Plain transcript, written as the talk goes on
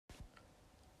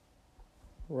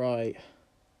Right.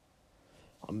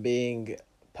 I'm being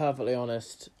perfectly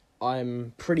honest.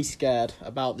 I'm pretty scared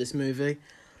about this movie.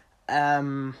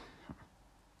 I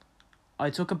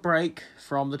took a break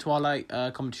from the Twilight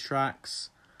comedy tracks.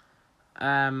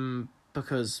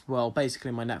 Because, well,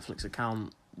 basically my Netflix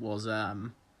account was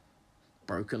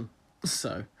broken.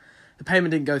 So the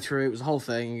payment didn't go through. It was a whole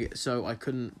thing. So I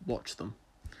couldn't watch them.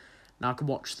 Now I can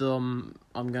watch them.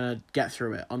 I'm going to get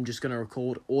through it. I'm just going to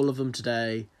record all of them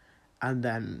today and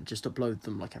then just upload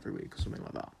them like every week or something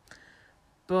like that.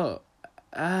 But,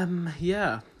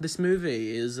 yeah, this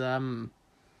movie is,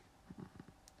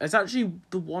 it's actually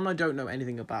the one I don't know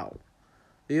anything about.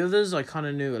 The others I kind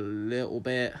of knew a little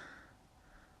bit.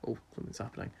 Oh, something's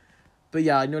happening. But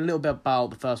yeah, I know a little bit about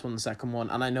the first one, the second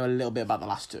one, and I know a little bit about the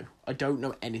last two. I don't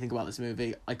know anything about this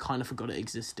movie. I kind of forgot it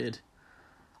existed.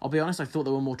 I'll be honest, I thought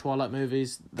there were more Twilight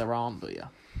movies. There aren't, but yeah.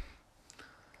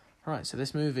 Right, so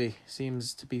this movie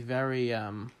seems to be very,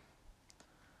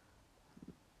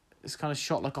 it's kind of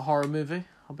shot like a horror movie,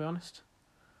 I'll be honest.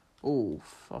 Oh,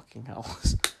 fucking hell.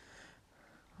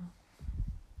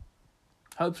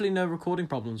 Hopefully no recording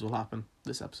problems will happen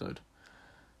this episode.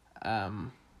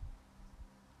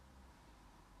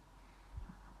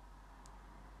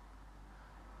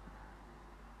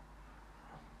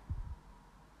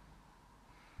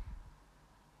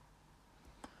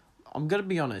 I'm going to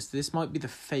be honest, this might be the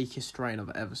fakest rain I've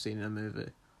ever seen in a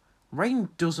movie. Rain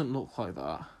doesn't look like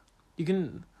that. You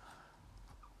can...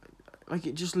 Like,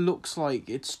 it just looks like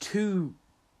it's too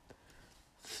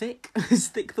thick. Is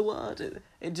thick the word?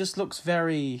 It just looks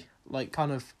very, like,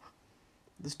 kind of...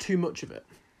 There's too much of it.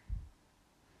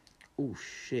 Oh,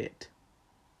 shit.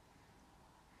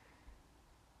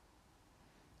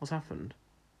 What's happened?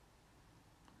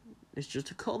 It's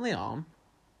just a cut on the arm.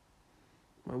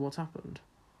 Wait, what's happened?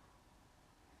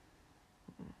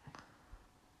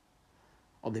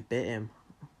 Oh, they bit him.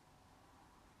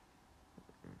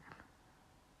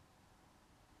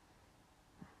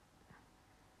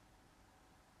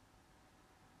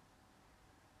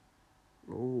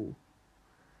 Oh.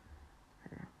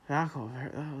 That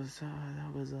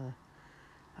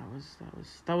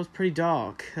was pretty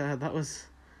dark. That was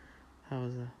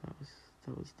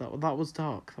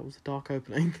dark. That was a dark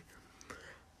opening.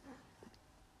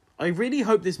 I really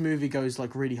hope this movie goes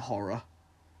like really horror.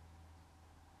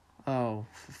 Oh,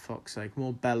 for fuck's sake,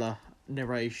 more Bella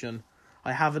narration.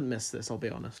 I haven't missed this, I'll be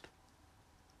honest.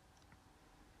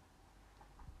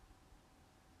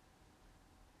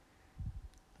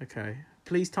 Okay,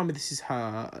 please tell me this is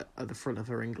her at the front of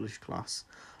her English class,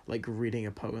 like reading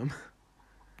a poem.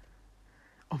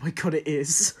 Oh my god, it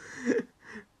is.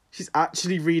 She's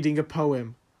actually reading a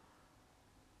poem.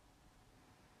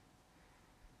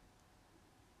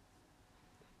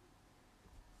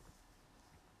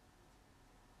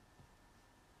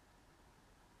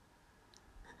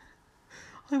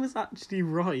 I was actually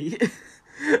right.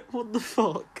 What the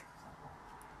fuck?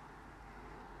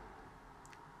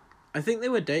 I think they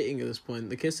were dating at this point.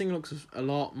 The kissing looks a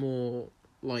lot more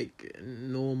like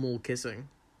normal kissing.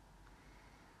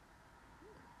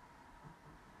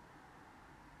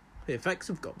 The effects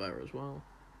have got better as well.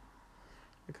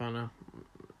 The kind of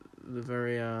the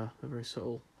very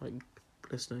subtle, like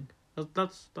glistening.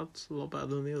 That's a lot better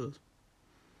than the others.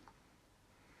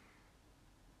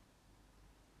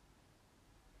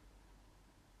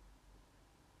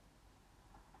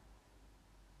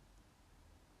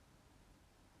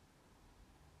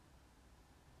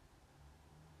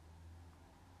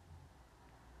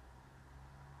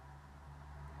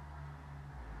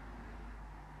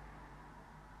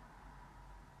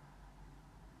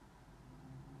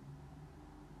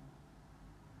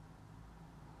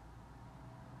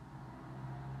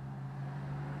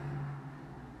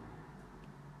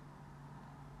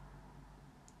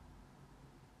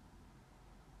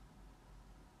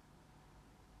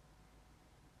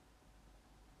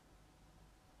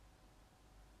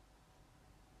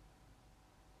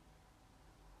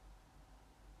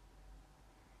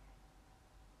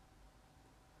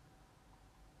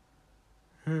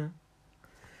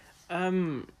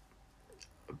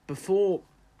 Before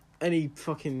any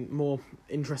fucking more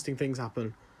interesting things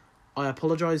happen, I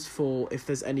apologise for if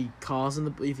there's any cars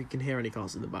if you can hear any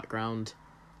cars in the background.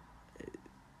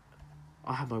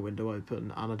 I have my window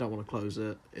open and I don't want to close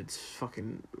it. It's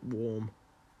fucking warm.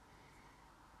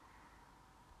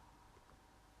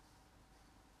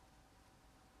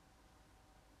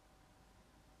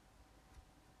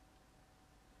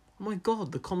 Oh my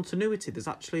god, the continuity. There's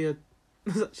actually a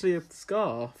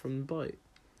scar from the bite.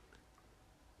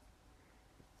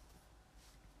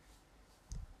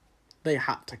 They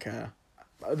had to care.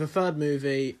 The third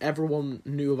movie, everyone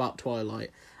knew about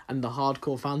Twilight, and the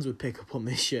hardcore fans would pick up on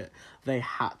this shit. They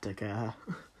had to care.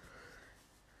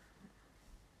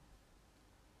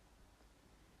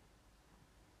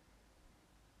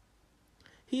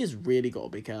 He has really got to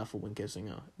be careful when kissing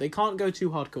her. They can't go too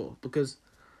hardcore, because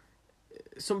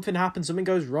something happens, something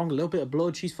goes wrong, a little bit of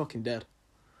blood, she's fucking dead.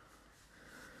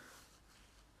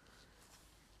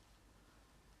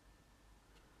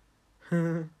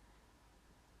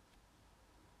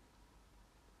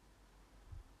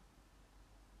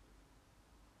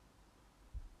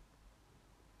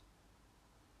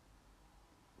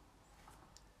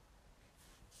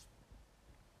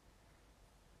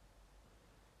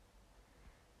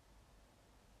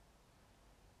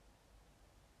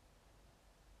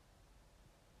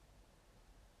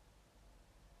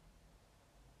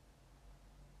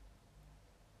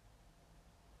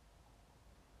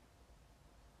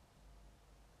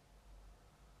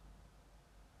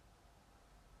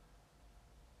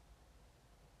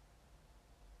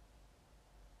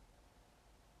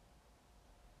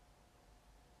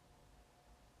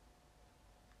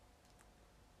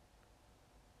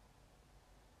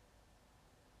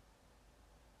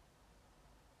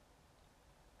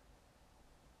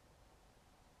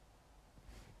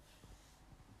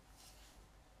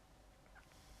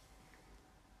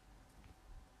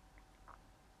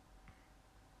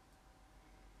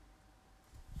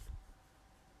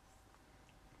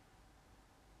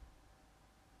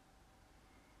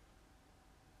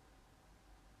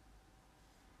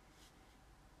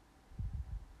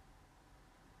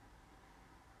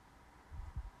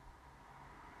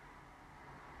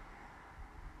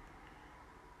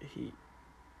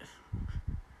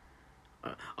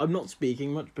 I'm not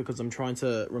speaking much because I'm trying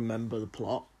to remember the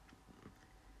plot.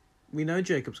 We know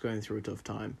Jacob's going through a tough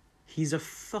time. He's a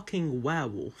fucking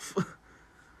werewolf.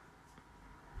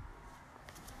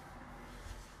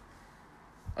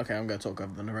 Okay, I'm going to talk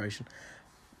over the narration.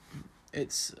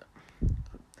 It's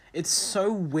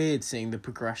so weird seeing the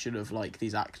progression of, like,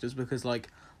 these actors, because, like,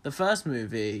 the first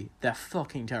movie, they're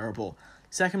fucking terrible.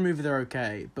 Second movie, they're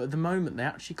okay, but at the moment, they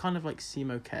actually kind of, like,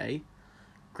 seem okay.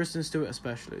 Kristen Stewart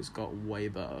especially has got way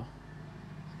better.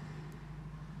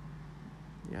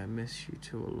 Yeah, I miss you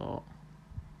too a lot.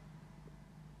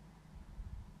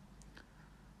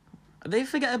 They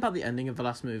forget about the ending of the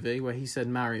last movie where he said,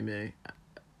 "Marry me."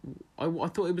 I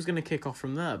thought it was going to kick off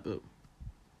from there, but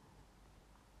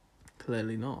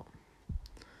clearly not.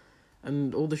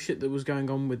 And all the shit that was going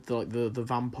on with, like, the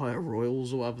vampire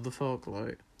royals or whatever the fuck,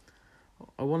 like,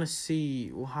 I want to see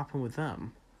what happened with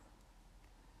them.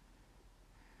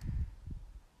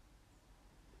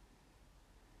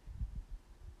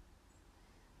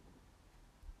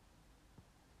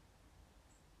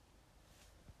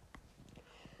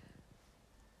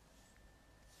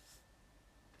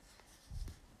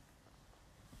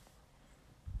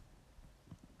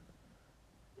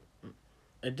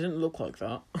 It didn't look like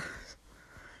that.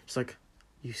 It's like,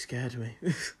 you scared me.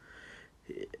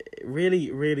 It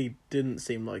really, really didn't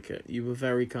seem like it. You were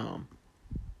very calm.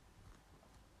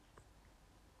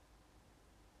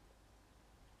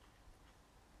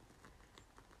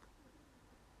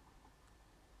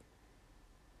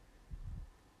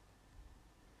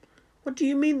 What do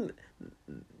you mean?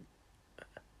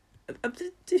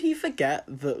 Did he forget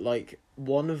that, like,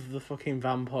 one of the fucking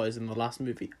vampires in the last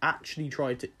movie actually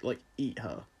tried to, like, eat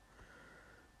her?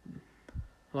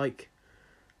 Like,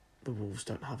 the wolves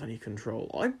don't have any control.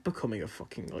 I'm becoming a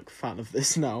fucking, like, fan of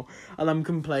this now, and I'm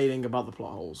complaining about the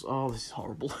plot holes. Oh, this is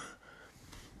horrible.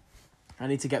 I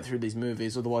need to get through these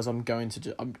movies, otherwise I'm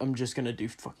just gonna do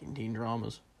fucking teen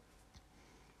dramas.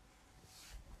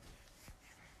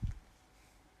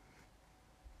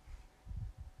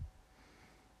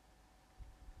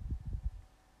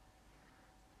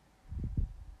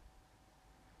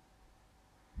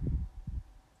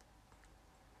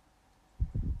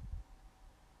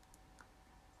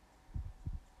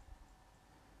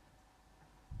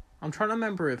 I'm trying to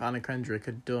remember if Anna Kendrick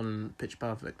had done Pitch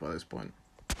Perfect by this point.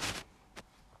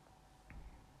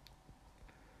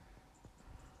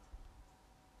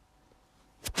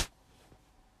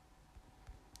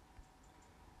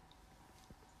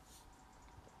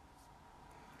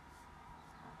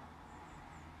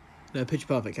 No, Pitch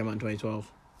Perfect came out in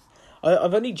 2012.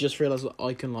 I've only just realised that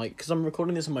I can, like, because I'm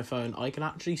recording this on my phone, I can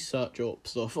actually search up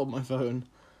stuff on my phone.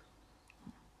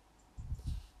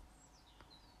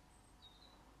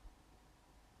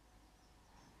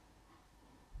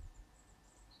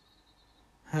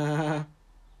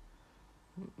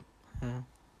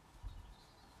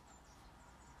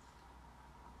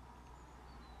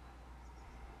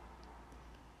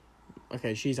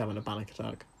 Okay, she's having a panic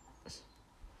attack.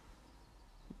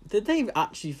 Did they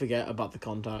actually forget about the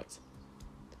contact?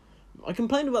 I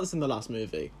complained about this in the last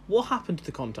movie. What happened to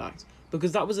the contact?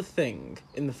 Because that was a thing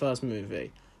in the first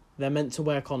movie. They're meant to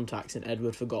wear contacts and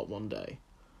Edward forgot one day.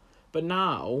 But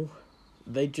now,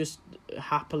 they just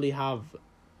happily have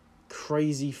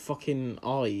crazy fucking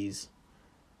eyes.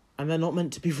 And they're not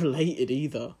meant to be related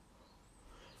either.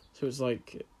 So it's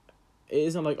like, it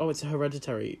isn't like, oh, it's a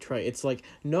hereditary trait. It's like,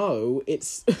 no,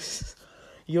 it's,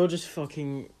 you're just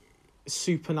fucking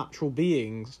supernatural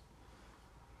beings.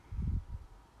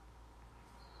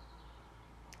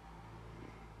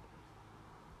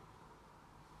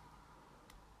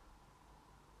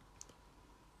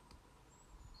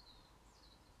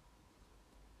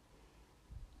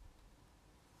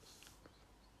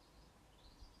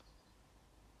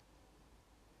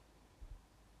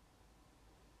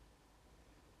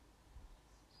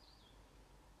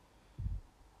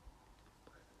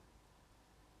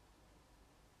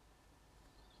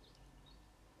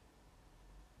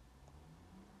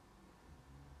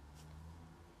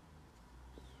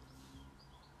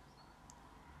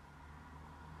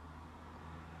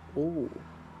 Ooh.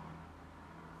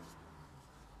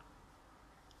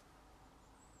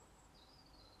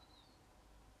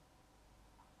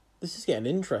 This is getting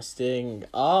interesting.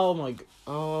 Oh my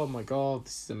god,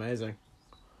 this is amazing.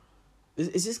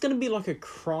 Is this going to be like a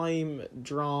crime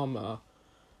drama,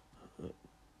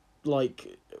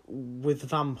 like, with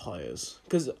vampires?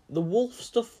 Because the wolf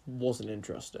stuff wasn't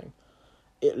interesting.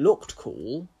 It looked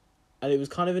cool, and it was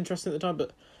kind of interesting at the time,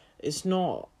 but it's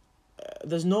not...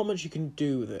 There's not much you can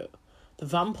do with it. The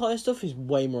vampire stuff is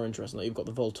way more interesting. Like, you've got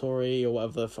the Volturi, or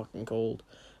whatever they're fucking called,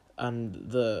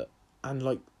 and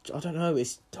like, I don't know,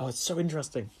 it's so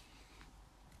interesting.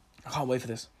 I can't wait for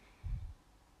this.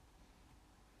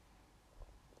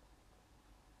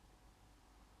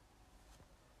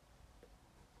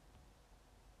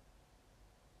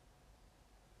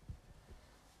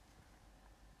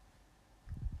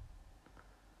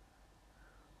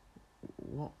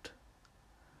 What?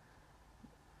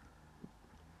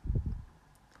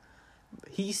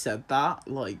 He said that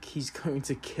like he's going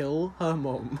to kill her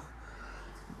mum.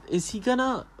 Is he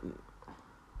gonna...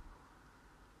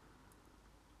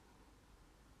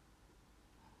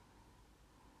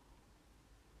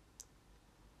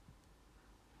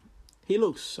 He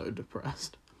looks so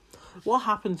depressed. What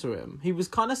happened to him? He was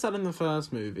kind of sad in the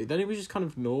first movie, then he was just kind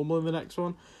of normal in the next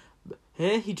one. But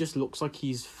here he just looks like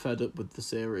he's fed up with the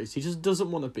series. He just doesn't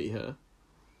want to be here.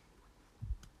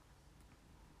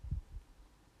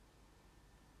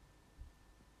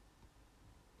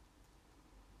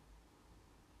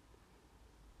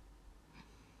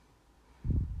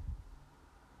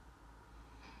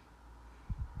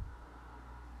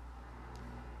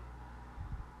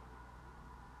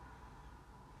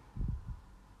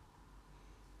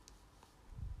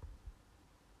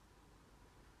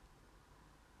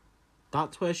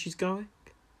 That's where she's going?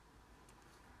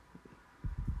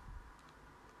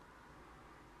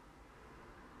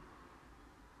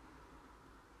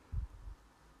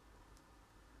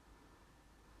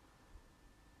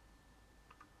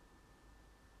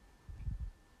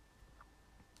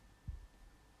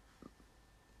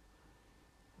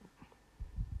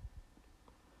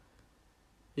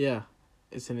 Yeah,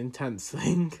 it's an intense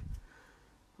thing.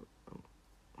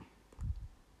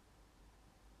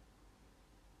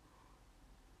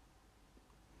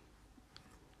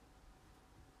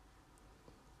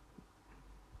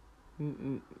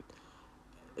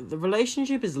 The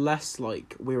relationship is less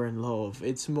like we're in love.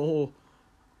 It's more,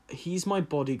 he's my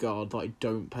bodyguard that I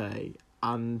don't pay,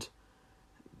 and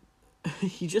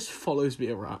he just follows me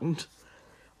around.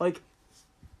 Like,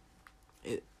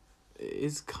 it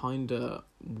is kinda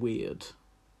weird.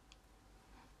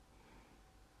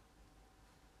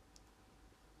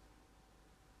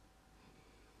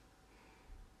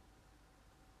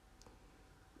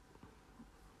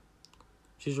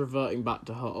 She's reverting back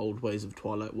to her old ways of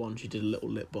Twilight 1. She did a little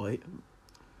lip bite.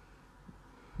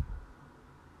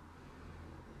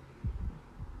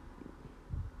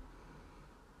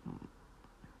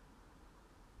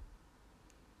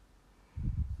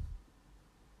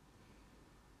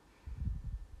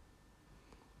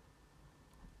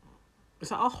 Is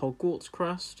that a Hogwarts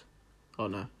crest? Oh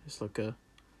no, it's like a...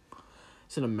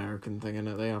 It's an American thing,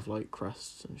 innit? They have, like,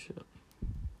 crests and shit.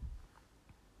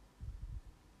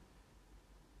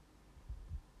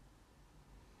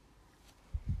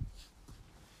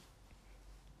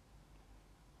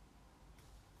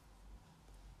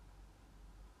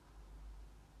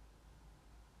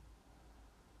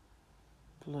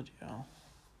 Bloody hell.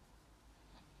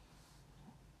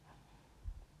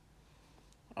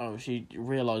 she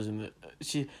realising that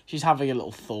she's having a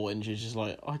little thought, and she's just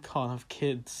like, I can't have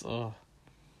kids. Oh.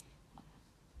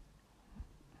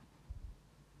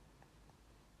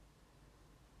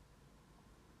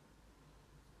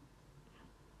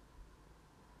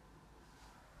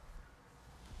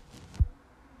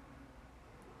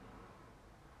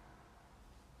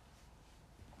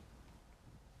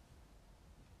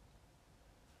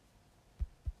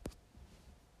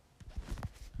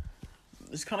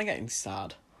 It's kind of getting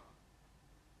sad.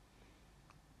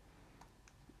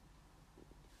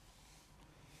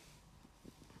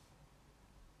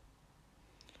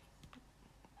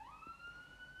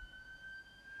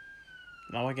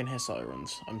 Now I can hear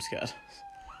sirens. I'm scared.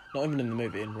 Not even in the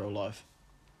movie, in real life.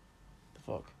 The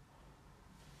fuck?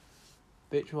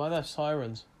 Bitch, why are there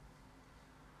sirens?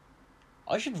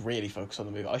 I should really focus on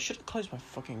the movie. I should have closed my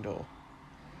fucking door.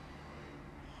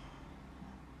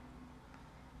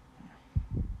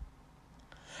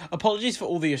 Apologies for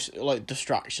all the, like,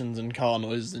 distractions and car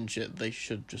noises and shit. They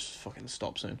should just fucking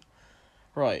stop soon.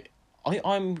 Right.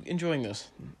 I'm enjoying this.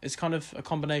 It's kind of a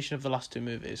combination of the last two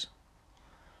movies.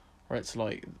 Where it's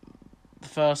like, the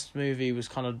first movie was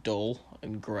kind of dull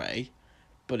and grey,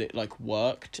 but it, like,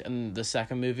 worked. And the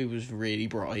second movie was really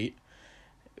bright.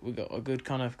 We got a good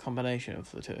kind of combination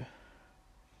of the two.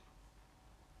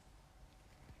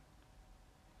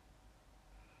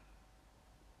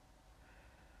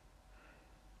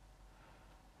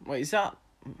 Wait, is that...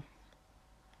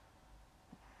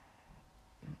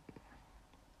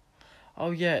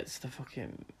 Oh yeah, it's the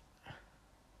fucking...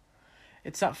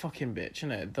 It's that fucking bitch,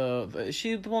 isn't it? Is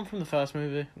she the one from the first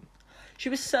movie? She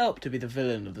was set up to be the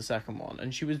villain of the second one,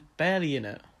 and she was barely in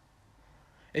it.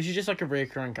 Is she just like a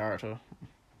recurring character?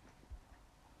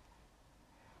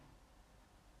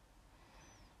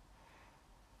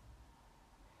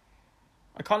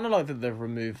 I kind of like that they've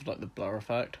removed, like, the blur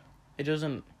effect. It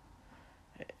doesn't...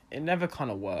 It never kind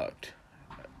of worked.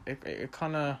 It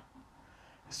kind of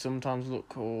sometimes look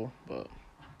cool, but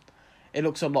it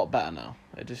looks a lot better now.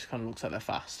 It just kind of looks like they're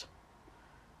fast.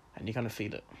 And you kind of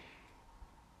feel it.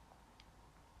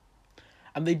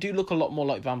 And they do look a lot more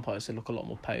like vampires. They look a lot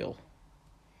more pale.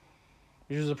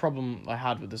 Which was a problem I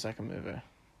had with the second movie.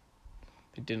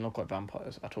 They didn't look like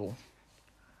vampires at all.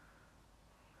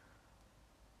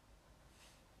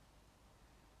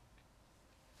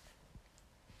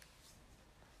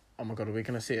 Oh my god, are we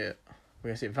going to see it? We're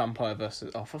going to see it Vampire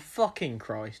versus... Oh, for fucking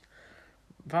Christ.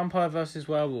 Vampire versus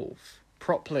Werewolf.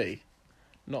 Properly.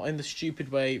 Not in the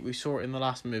stupid way we saw it in the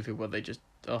last movie where they just...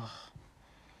 Ugh.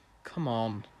 Come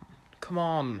on. Come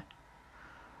on.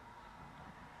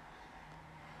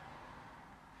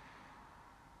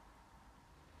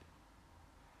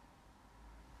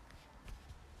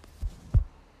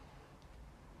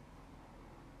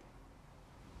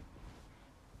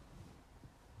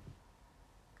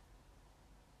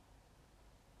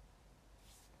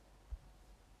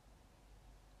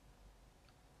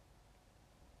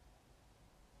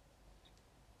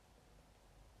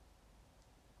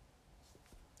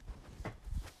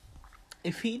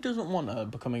 If he doesn't want her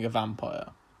becoming a vampire,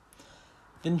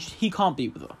 then he can't be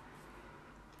with her.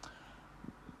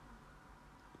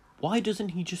 Why doesn't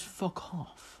he just fuck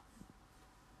off?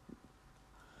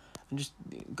 And just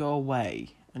go away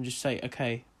and just say,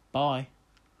 okay, bye.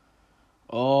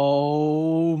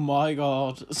 Oh my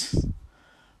god.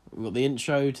 We got the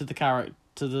intro to the character,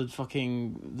 to the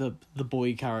fucking, the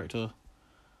boy character.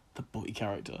 The boy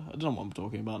character. I don't know what I'm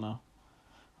talking about now.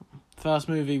 First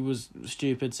movie was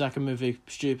stupid. Second movie,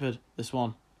 stupid. This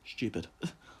one, stupid.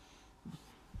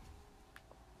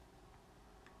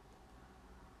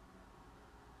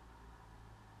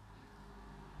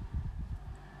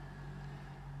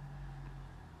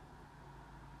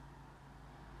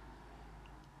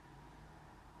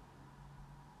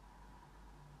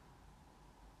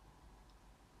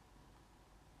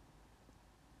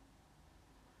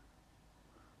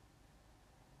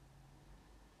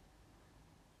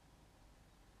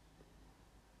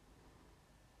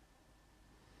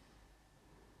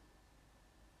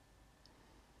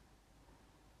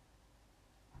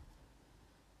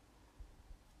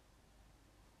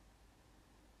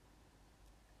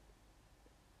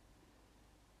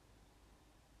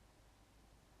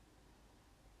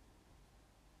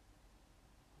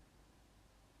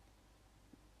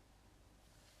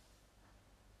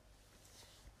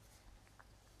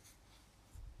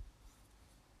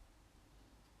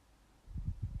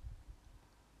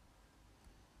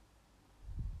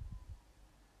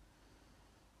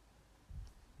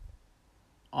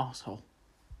 Arsehole.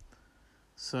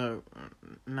 So,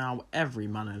 now every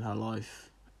man in her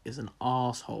life is an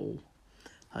arsehole.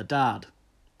 Her dad,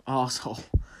 arsehole.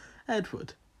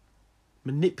 Edward,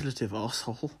 Manipulative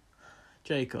arsehole.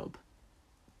 Jacob.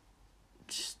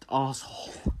 Just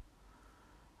arsehole.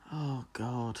 Oh,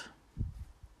 God.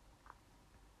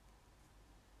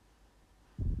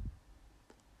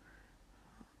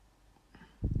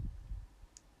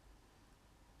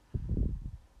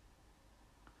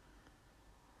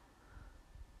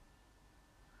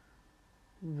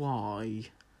 Why?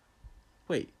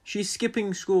 Wait, she's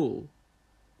skipping school.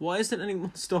 Why isn't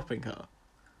anyone stopping her?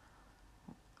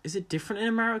 Is it different in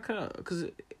America? Because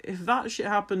if that shit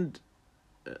happened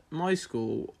at my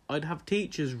school, I'd have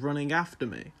teachers running after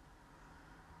me.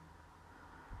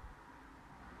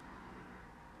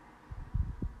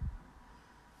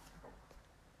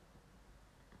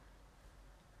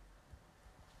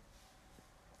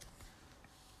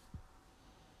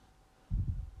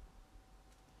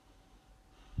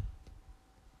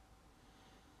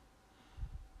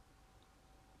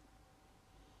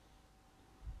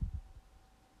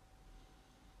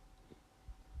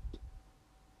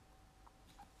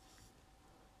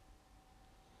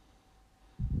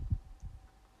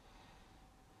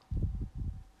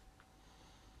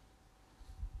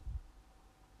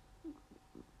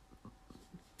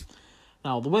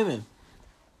 Now, the women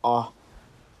are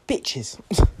bitches.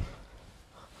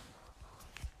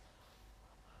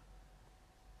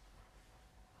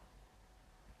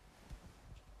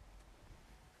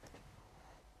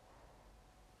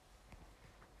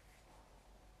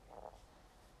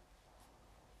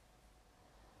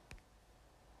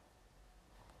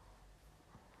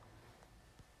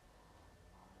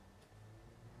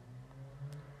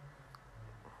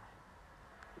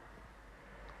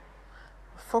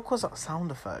 Fuck was that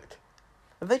sound effect?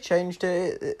 Have they changed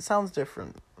it? It sounds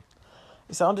different.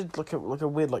 It sounded like a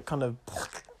weird, like, kind of,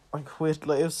 like, weird,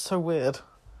 like, it was so weird.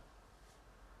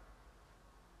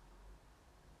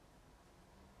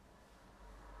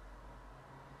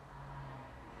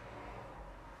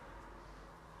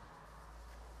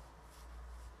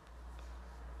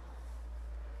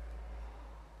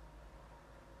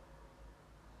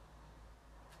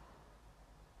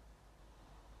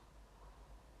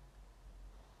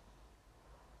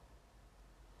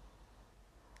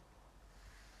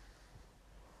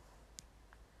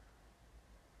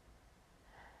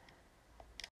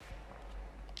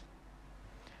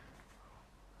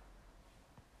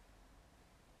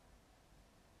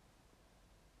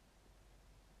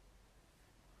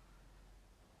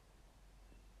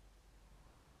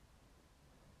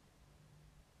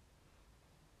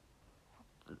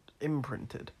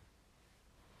 Imprinted.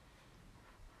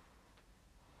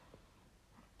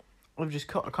 I've just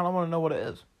cut. I kind of want to know what it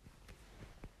is.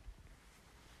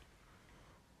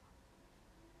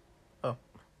 Oh.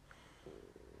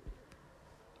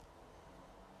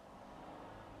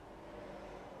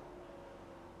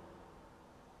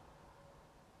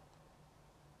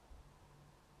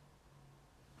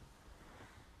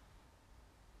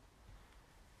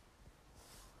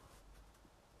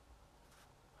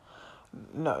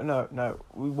 No.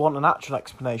 We want an actual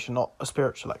explanation, not a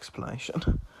spiritual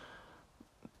explanation.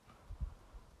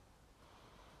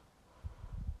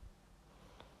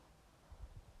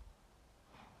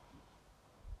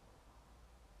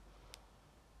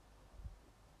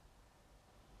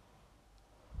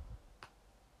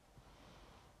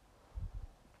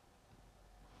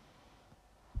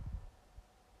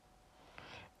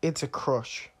 It's a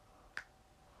crush.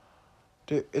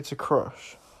 Dude, it's a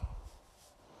crush.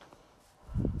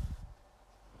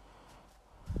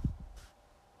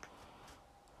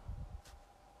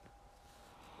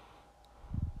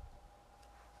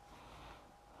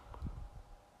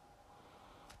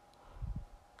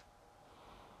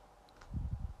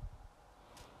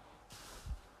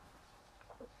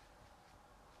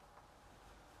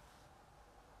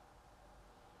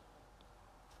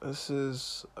 This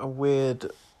is a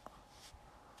weird...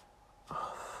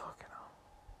 Oh, fucking hell.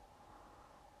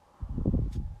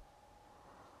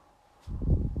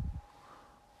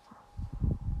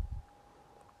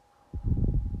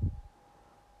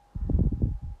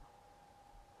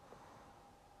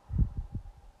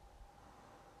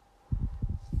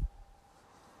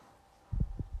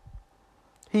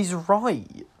 He's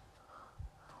right.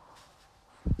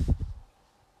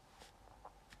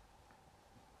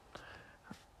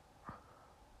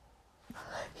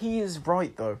 He is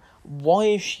right, though. Why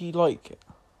is she like...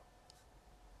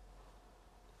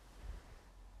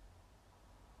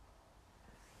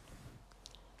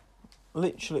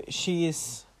 Literally, she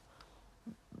is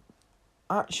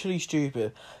actually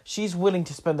stupid. She's willing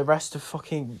to spend the rest of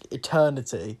fucking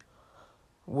eternity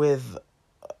with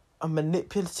a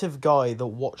manipulative guy that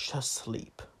watched her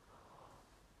sleep.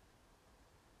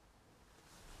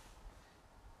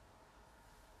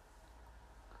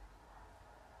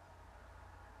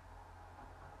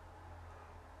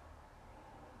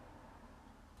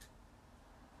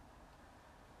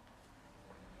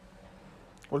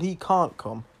 Well, he can't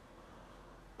come.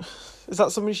 Is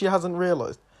that something she hasn't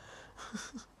realised?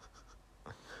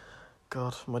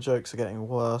 God, my jokes are getting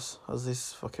worse as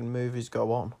these fucking movies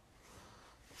go on.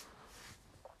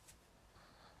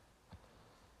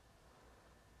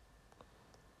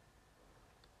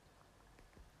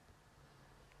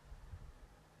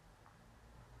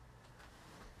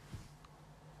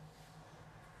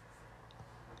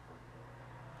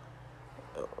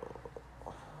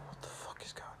 What the fuck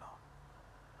is going on?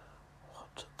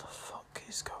 What the fuck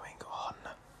is going on?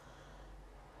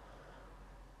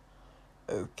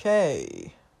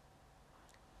 Okay.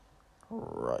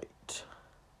 Right.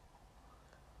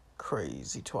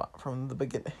 Crazy twat from the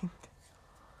beginning.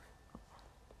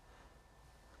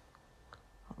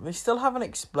 They still haven't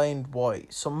explained why.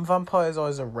 Some vampires'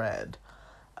 eyes are red,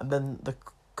 and then the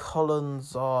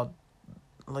Cullens are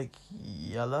like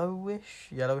yellowish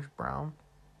brown.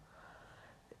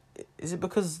 Is it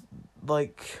because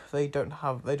like they don't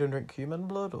drink human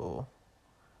blood, or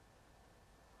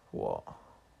what?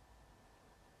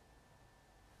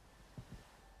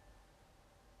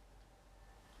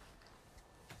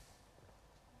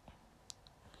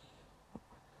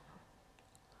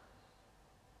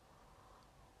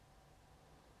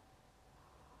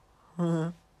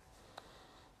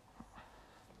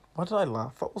 Why did I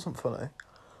laugh? That wasn't funny.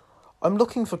 I'm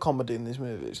looking for comedy in these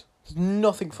movies. There's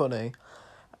nothing funny,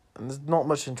 and there's not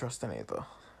much interest in either.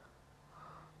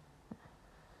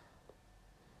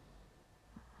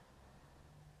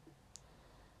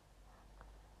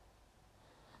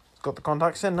 It's got the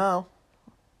contacts in now.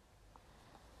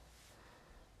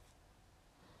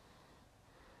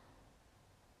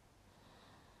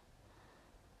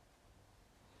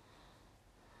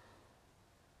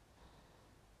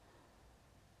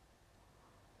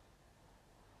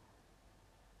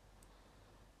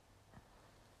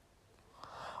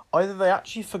 Either they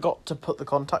actually forgot to put the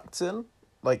contacts in,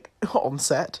 like, on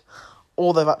set,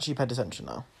 or they've actually paid attention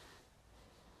now.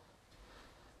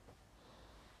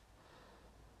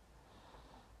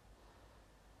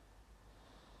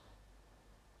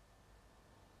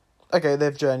 Okay,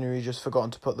 they've genuinely just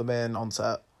forgotten to put them in on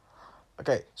set.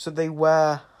 Okay, so they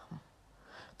wear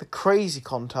the crazy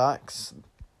contacts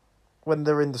when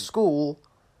they're in the school,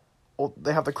 or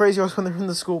they have the crazy eyes when they're in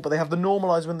the school, but they have the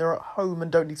normal eyes when they're at home and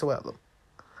don't need to wear them.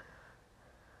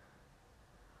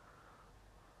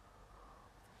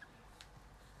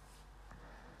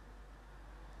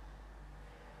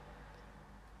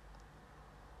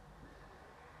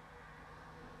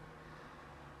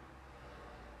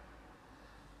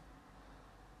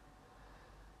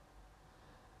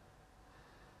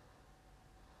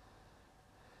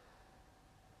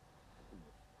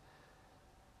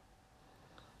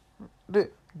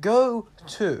 Go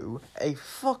to a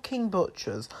fucking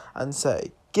butcher's and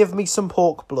say, "Give me some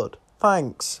pork blood,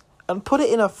 thanks," and put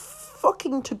it in a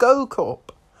fucking to-go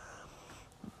cup.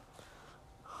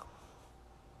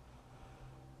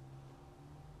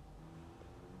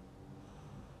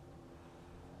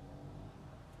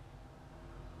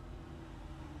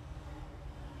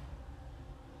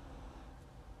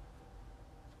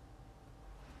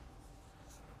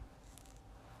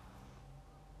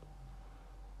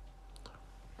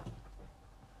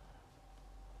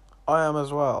 I am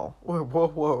as well.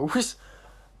 Whoa.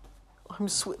 I'm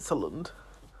Switzerland.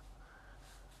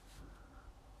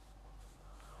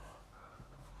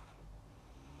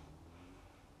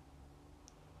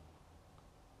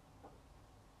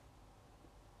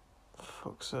 For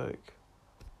fuck's sake.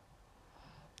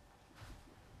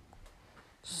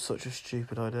 Such a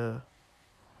stupid idea.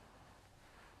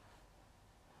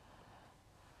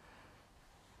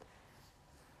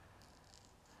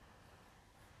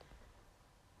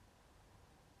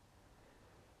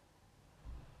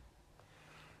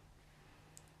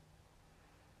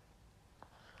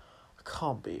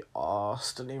 Can't be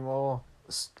arsed anymore.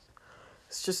 It's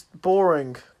just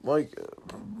boring. Like,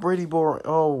 really boring.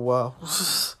 Oh, well.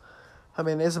 I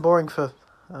mean, it is boring for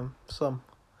some.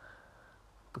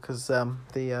 Because,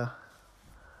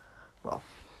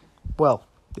 well,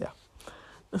 yeah.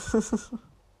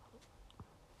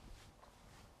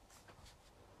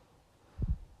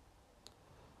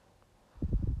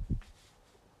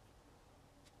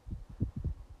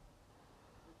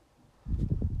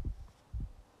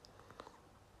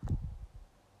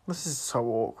 This is so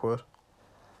awkward.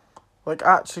 Like,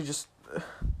 actually, just...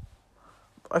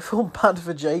 I feel bad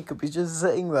for Jacob. He's just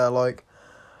sitting there, like...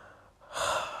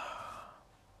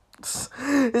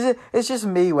 It's just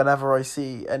me whenever I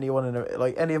see anyone in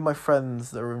like, any of my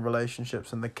friends that are in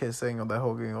relationships and they're kissing or they're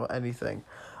hugging or anything.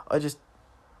 I just...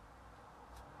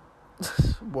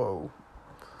 Whoa.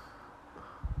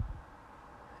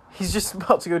 He's just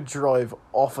about to go drive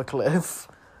off a cliff.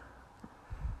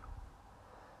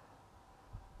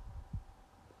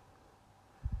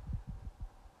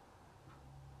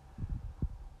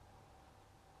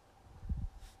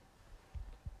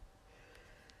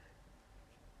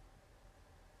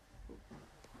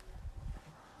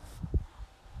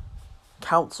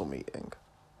 Council meeting.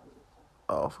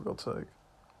 Oh, for God's sake.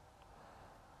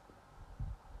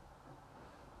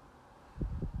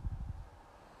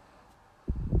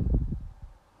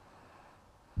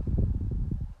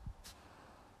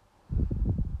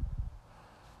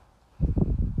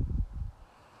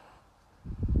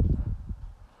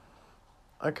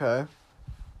 Okay.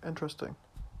 Interesting.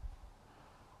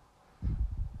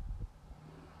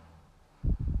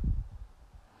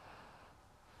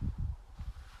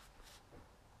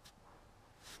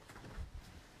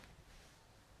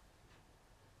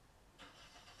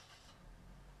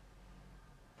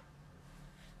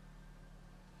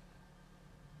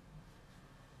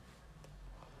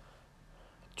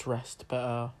 Dressed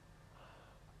better.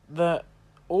 They're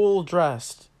all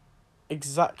dressed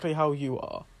exactly how you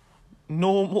are.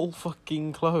 Normal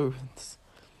fucking clothes.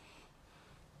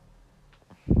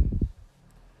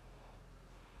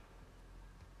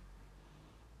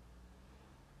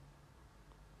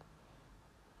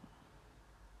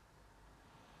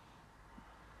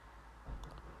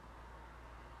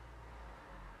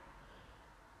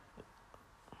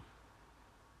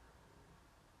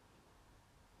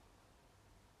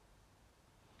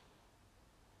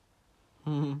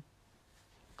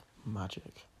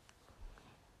 Magic.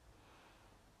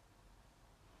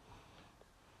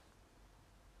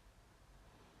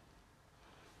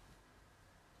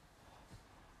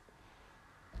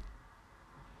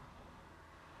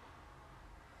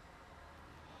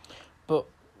 But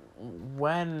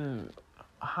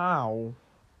how?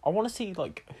 I want to see,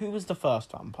 like, who was the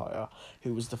first vampire?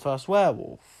 Who was the first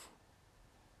werewolf?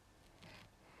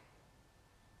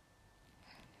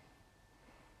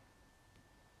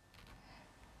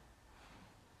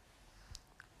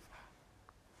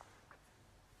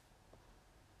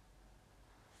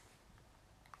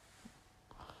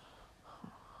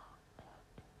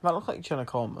 That looked like Jenna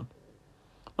Coleman.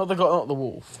 Not the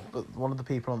wolf, but one of the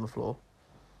people on the floor.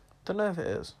 Don't know if it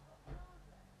is.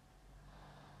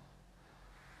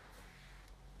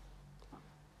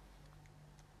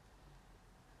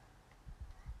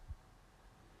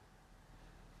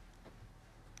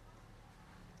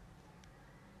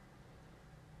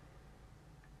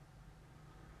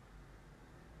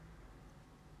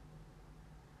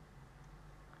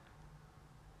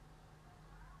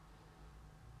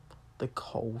 The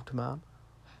Cold Man.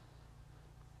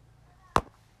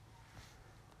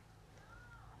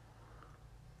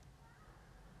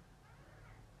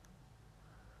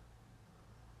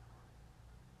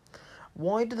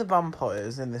 Why do the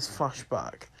vampires in this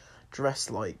flashback dress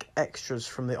like extras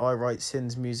from the I Write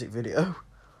Sins music video?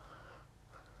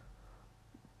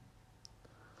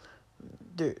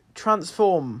 Dude,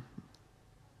 transform.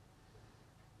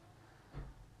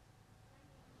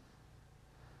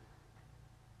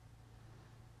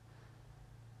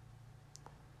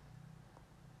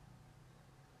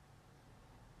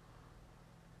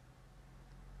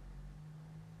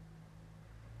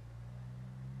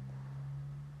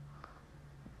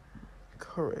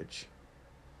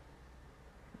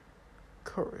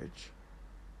 Courage.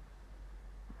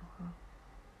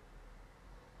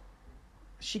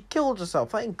 She killed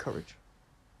herself. That ain't courage.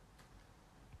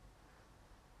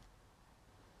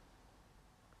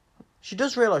 She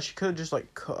does realise she could have just,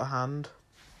 like, cut her hand.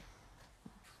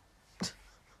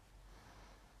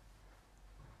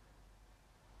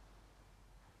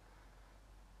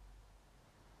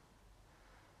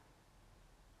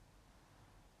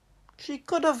 She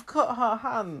could have cut her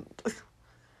hand.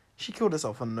 She killed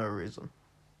herself for no reason.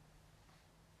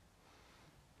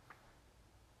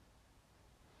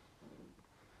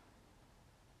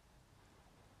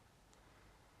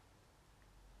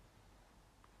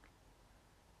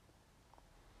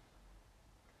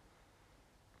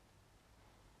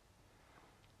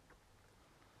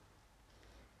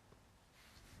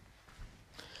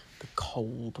 The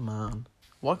Cold Man.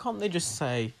 Why can't they just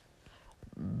say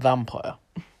vampire?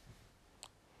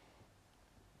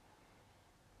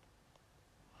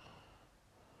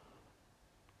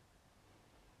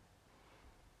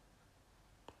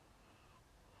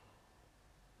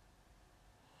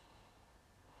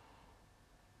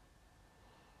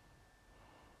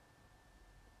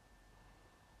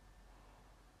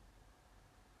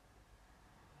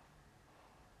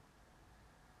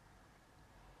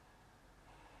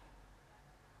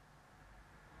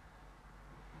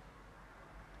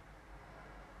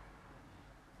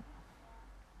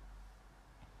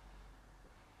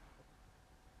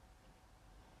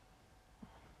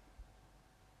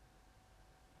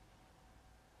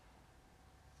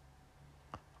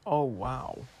 Oh,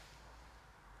 wow.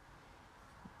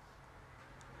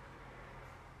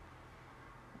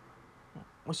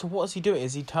 So what is he doing?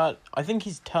 I think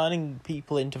he's turning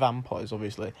people into vampires,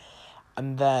 obviously.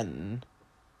 And then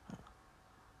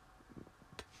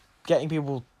getting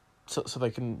people so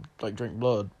they can, like, drink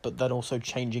blood, but then also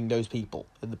changing those people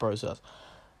in the process.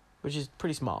 Which is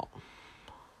pretty smart.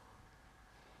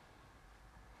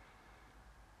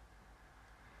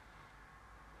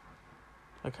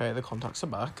 Okay, the contacts are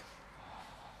back.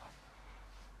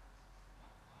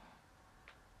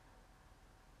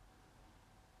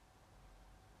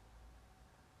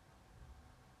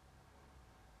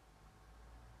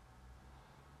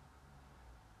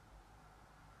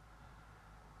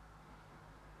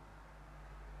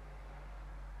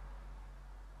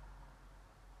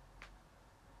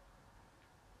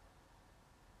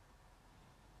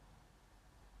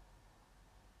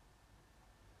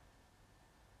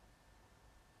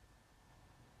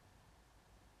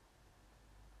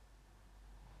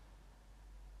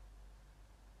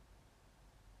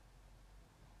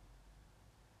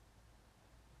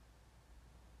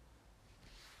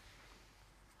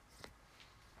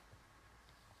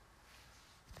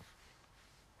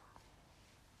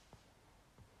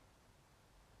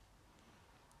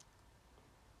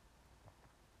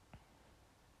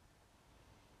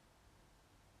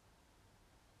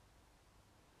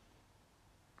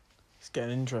 It's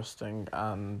getting interesting,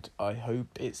 and I hope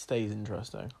it stays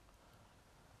interesting.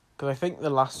 Because I think the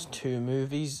last two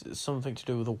movies is something to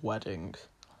do with a wedding.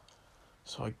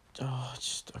 So I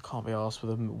can't be arsed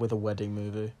with a wedding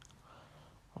movie.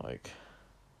 Like,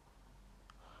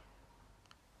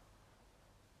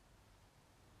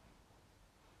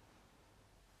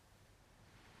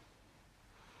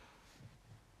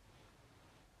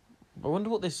 I wonder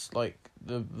what this, like,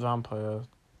 the vampire,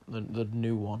 the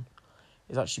new one,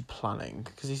 is actually planning.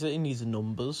 Because he said he needs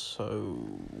numbers, so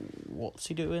what's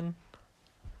he doing?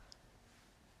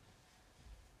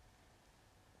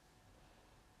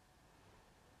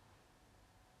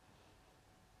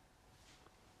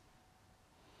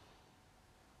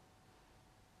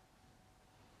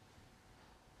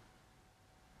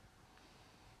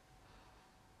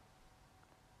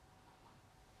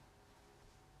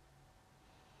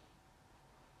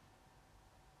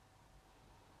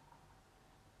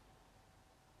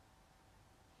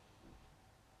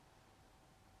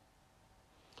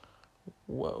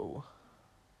 Whoa.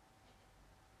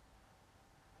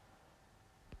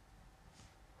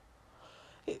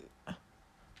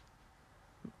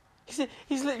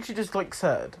 He's literally just, like,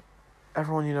 said,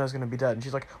 everyone you know is going to be dead. And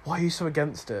she's like, why are you so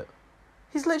against it?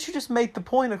 He's literally just made the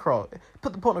point across.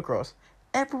 Put the point across.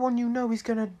 Everyone you know is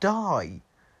going to die.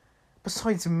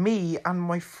 Besides me and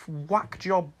my whack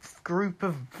job group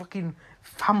of fucking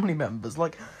family members.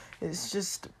 Like, it's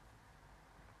just...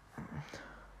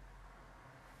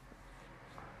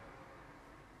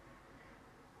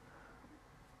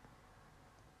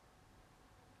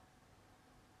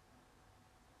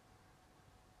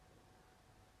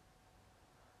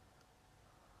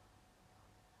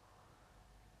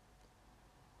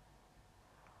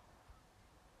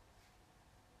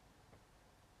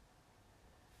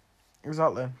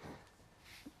 Exactly.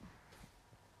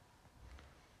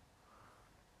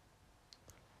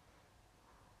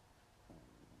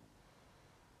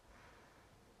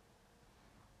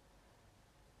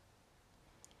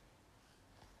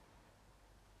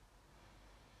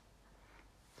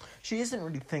 She isn't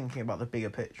really thinking about the bigger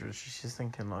picture. She's just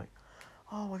thinking, like,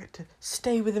 oh, I get to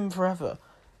stay with him forever.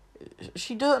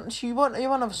 She won't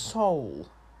have a soul.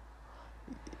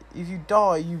 If you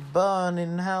die, you burn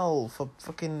in hell for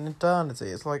fucking eternity.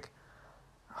 It's like...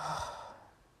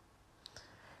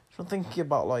 She's not thinking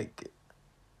about, like...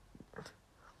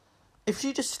 If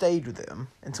she just stayed with him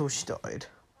until she died,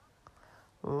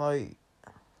 like...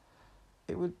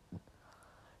 It'd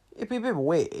be a bit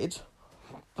weird,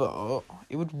 but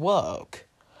it would work.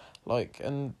 Like,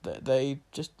 and they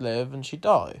just live and she'd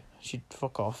die. She'd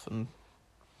fuck off and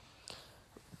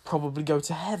probably go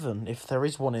to heaven if there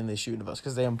is one in this universe,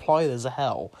 because they imply there's a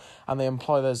hell and they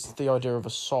imply there's the idea of a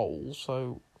soul,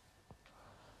 so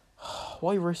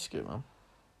why risk it, man?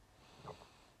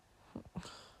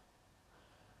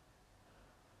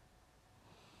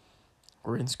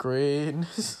 Green screen.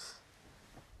 It's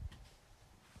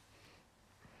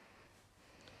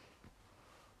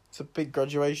a big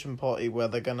graduation party where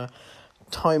they're gonna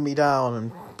tie me down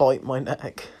and bite my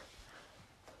neck.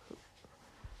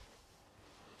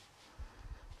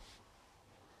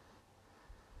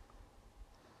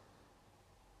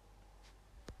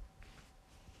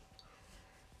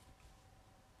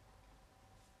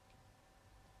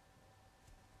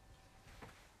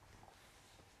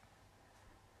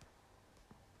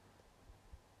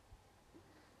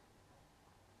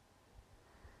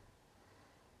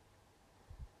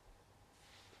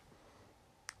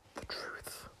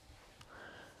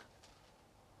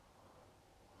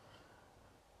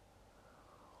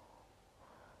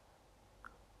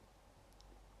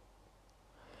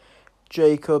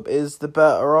 Jacob is the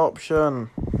better option.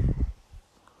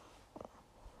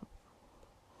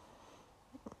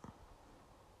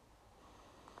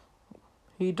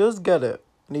 He does get it.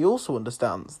 And he also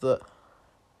understands that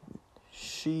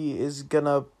she is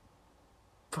gonna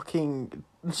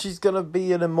she's gonna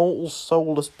be an immortal,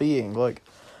 soulless being. Like,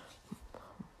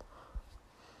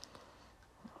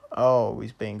 oh,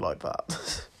 he's being like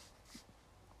that.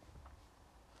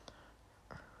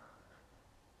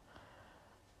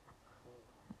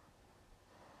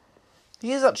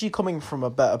 He is actually coming from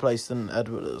a better place than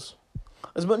Edward is.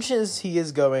 As much as he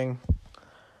is going,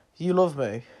 you love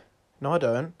me. No, I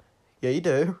don't. Yeah, you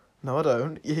do. No, I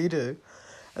don't. Yeah, you do.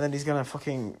 And then he's gonna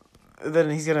fucking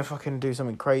do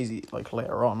something crazy, like,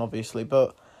 later on, obviously,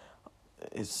 but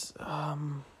it's,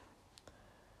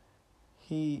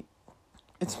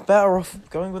 it's better off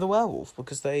going with a werewolf,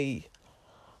 because they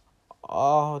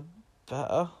are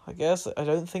better, I guess. I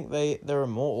don't think they're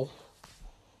immortal.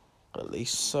 At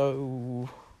least, so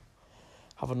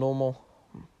have a normal.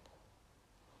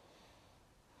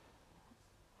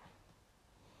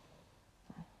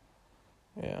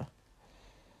 Yeah,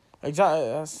 exactly.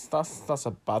 That's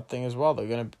a bad thing as well. They're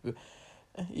gonna.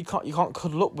 You can't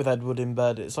cuddle up with Edward in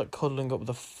bed. It's like cuddling up with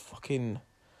a fucking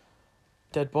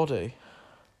dead body.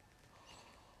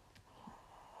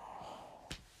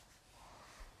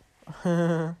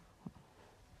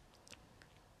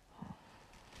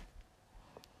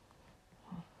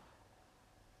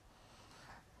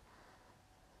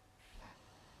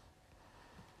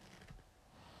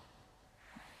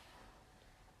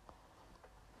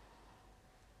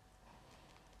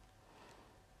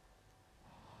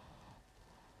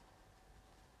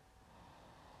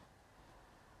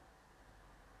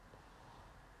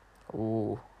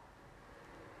 Ooh.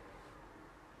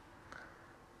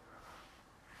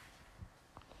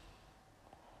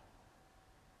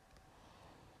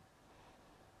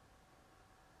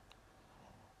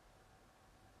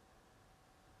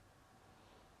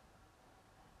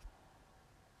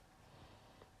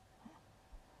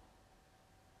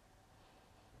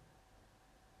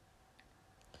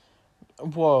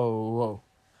 Whoa.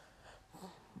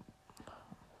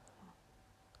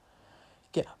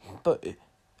 Yeah, but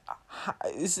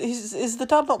is the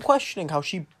dad not questioning how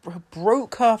she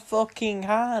broke her fucking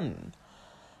hand?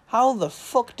 How the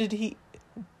fuck did he?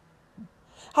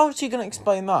 How is he gonna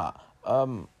explain that?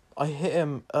 I hit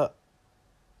him at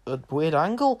a weird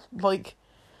angle, like.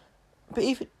 But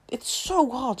even it's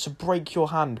so hard to break your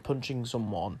hand punching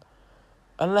someone,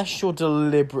 unless you're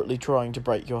deliberately trying to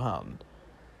break your hand.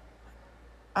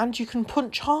 And you can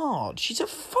punch hard. She's a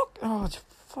fuck. Oh, it's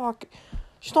fuck.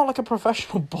 She's not like a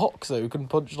professional boxer who can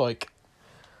punch like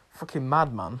fucking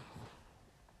madman.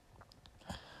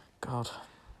 God.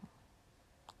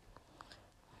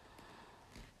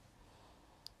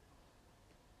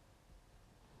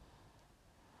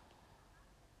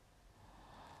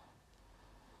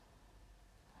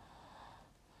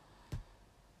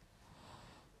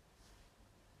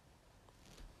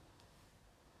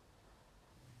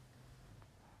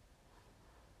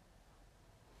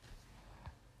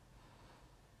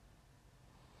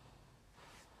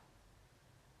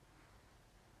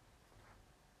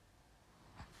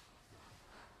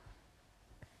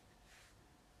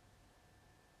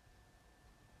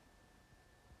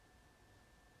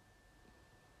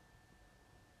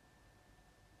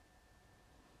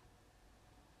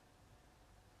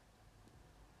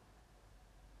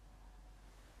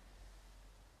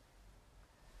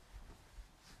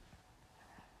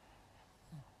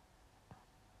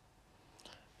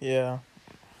 Yeah.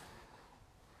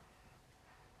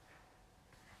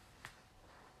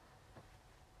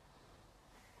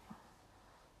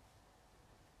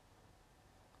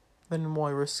 Then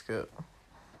why risk it?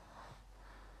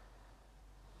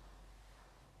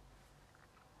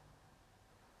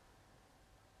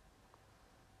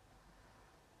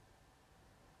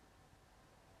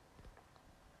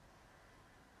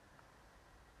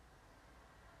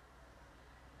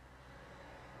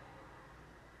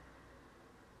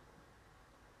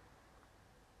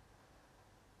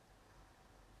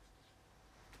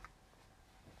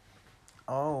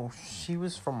 Oh, she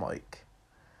was from like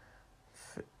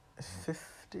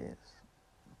 50s.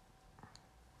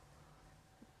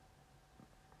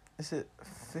 Is it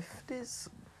 50s?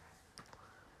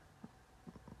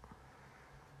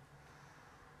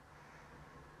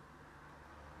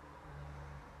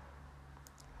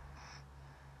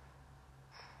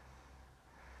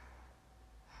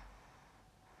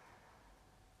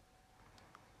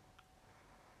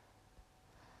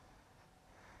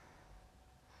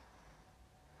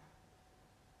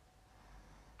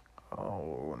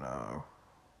 Oh no.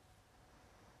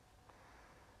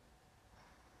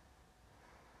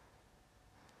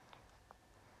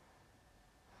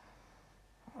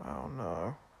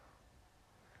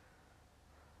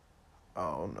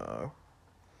 Oh no.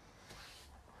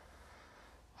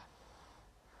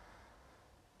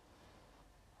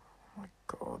 Oh my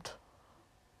God.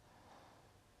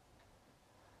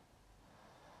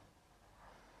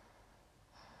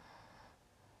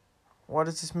 Why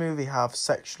does this movie have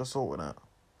sexual assault in it?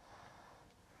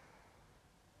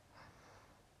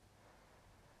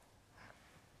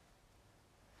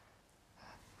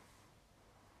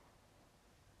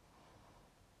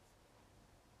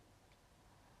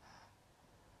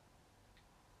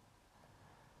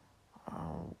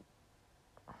 Oh.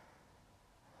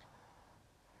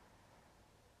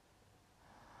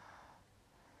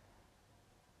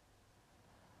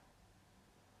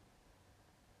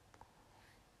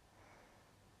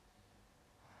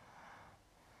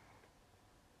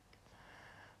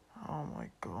 Oh my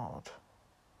God.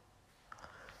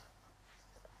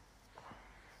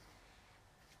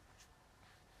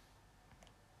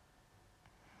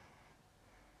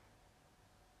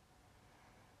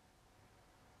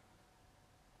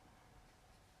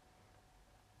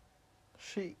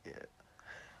 She.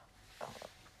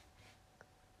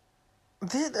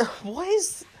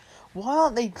 Why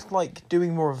aren't they like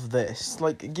doing more of this?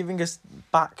 Like giving us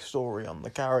backstory on the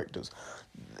characters.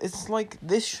 It's like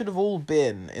this should have all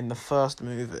been in the first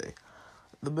movie.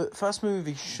 The first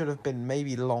movie should have been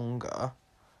maybe longer,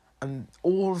 and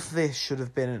all of this should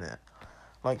have been in it.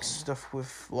 Like stuff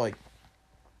with I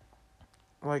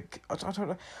don't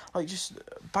know, like just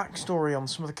backstory on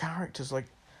some of the characters. Like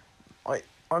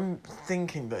I'm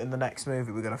thinking that in the next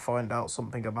movie we're gonna find out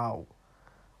something about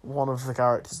one of the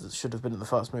characters that should have been in the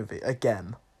first movie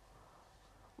again.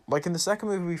 Like in the second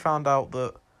movie we found out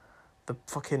that the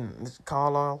fucking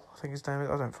Carlisle, I think his name is,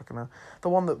 I don't fucking know. The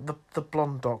one that the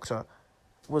blonde doctor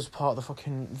was part of the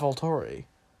fucking Volturi.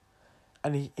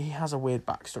 And he has a weird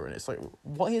backstory and it's like,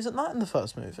 why isn't that in the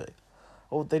first movie?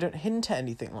 Or they don't hint at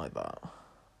anything like that.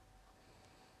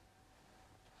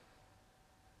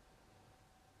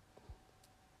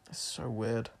 It's so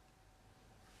weird.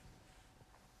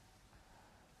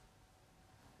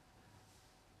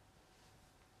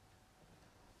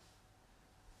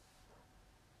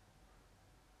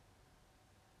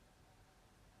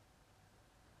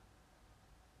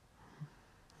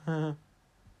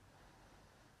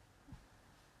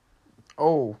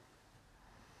 Oh.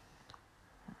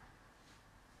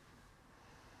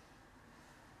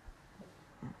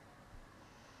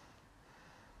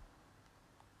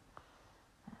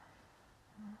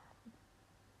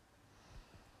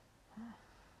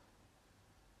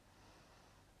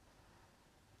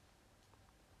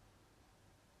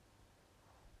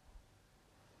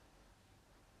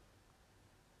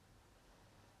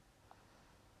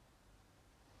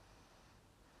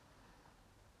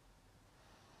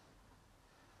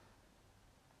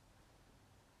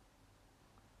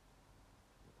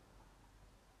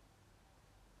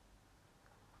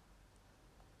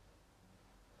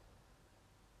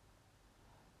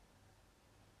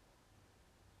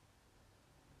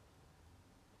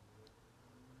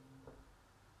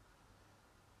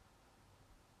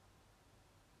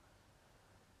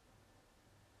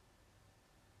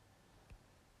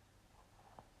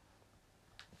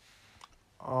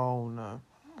 Oh no.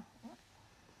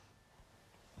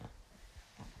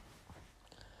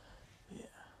 Yeah.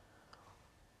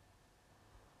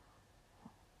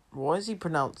 Why is he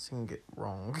pronouncing it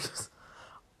wrong?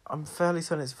 I'm fairly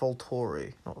certain it's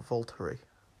Volturi, not Volturi.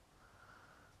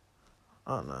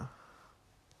 I don't know.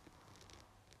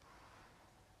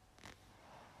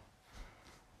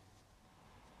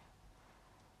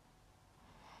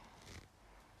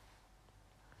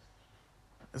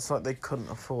 It's like they couldn't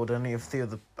afford any of the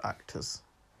other actors.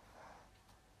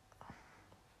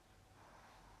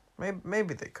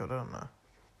 Maybe they could, I don't know.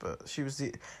 But she's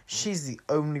the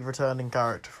only returning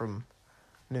character from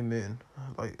New Moon,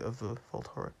 like, of the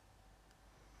Volturi.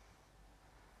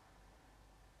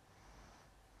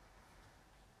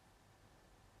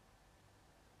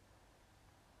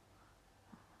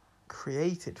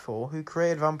 Created for? Who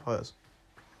created vampires?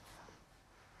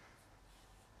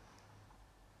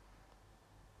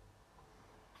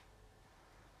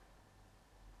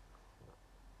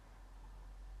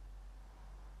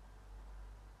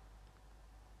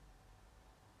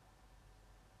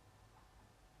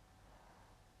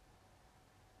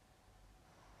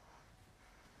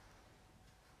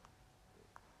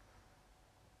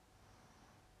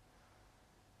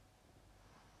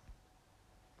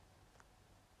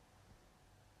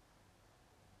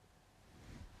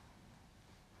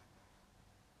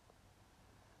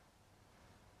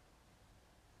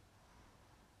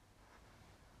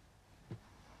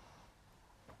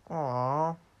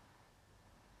 Aww.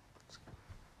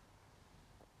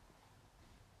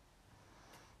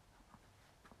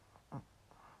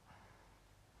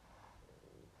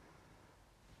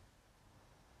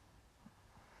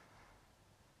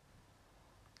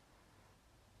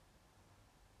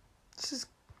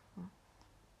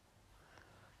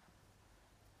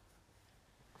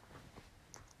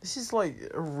 This is like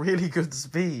a really good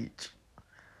speech.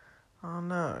 Oh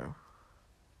no.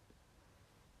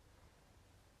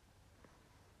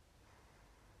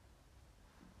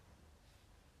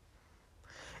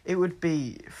 It would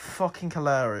be fucking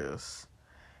hilarious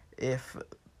if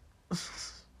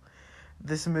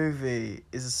this movie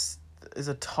is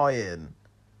a tie-in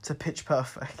to Pitch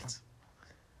Perfect.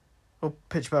 Well,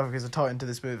 Pitch Perfect is a tie-in to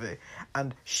this movie.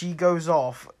 And she goes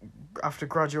off after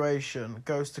graduation,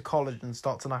 goes to college and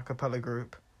starts an a cappella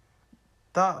group.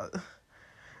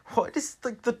 What is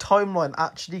like the timeline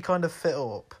actually kind of fit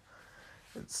up?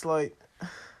 It's like...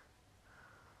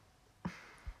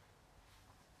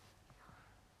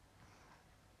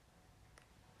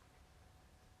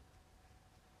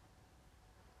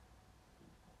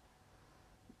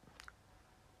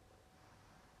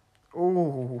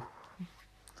 Oh.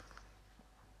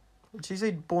 Did she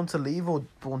say Born to Leave or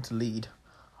Born to Lead?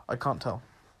 I can't tell.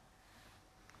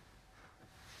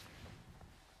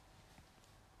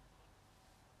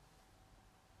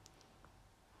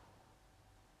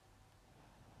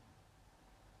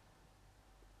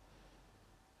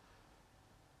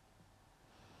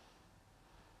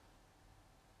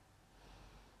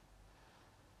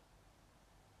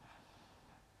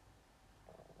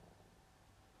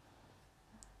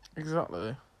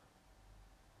 Exactly.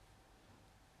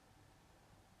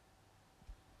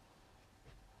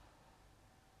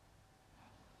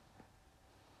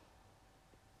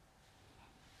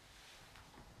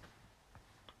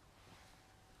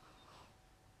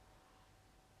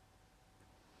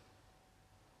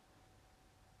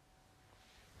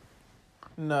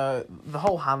 No, the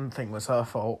whole hand thing was her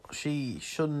fault. She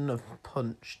shouldn't have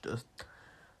punched a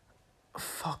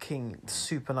fucking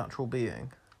supernatural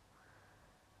being.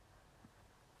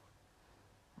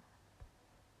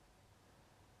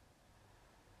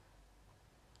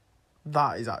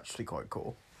 That is actually quite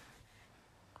cool.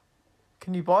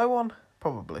 Can you buy one?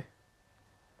 Probably.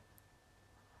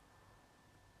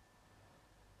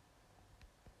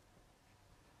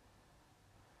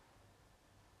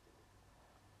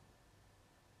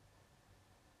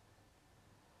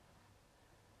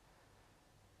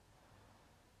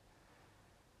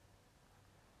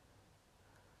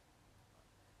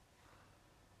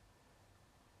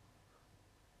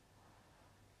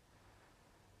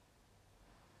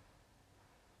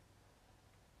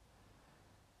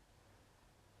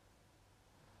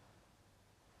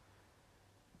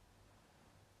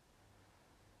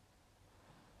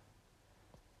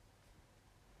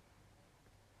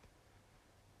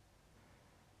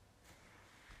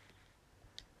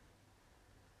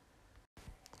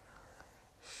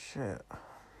 Shit.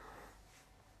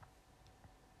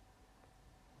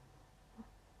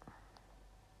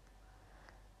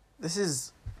 This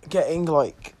is getting,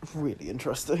 like, really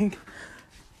interesting.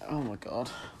 Oh my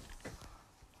god.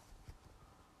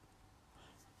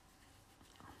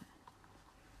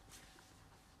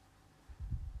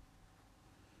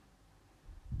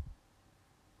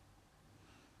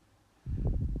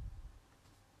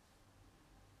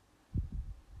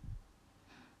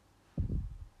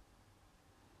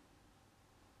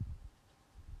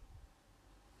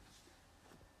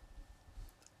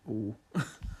 Ooh.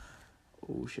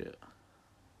 Oh shit.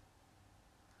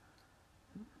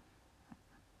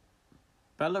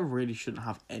 Bella really shouldn't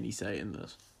have any say in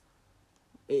this.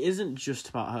 It isn't just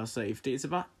about her safety, it's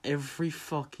about every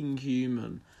fucking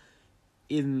human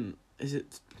in... Is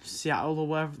it Seattle or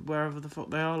wherever the fuck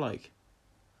they are, like...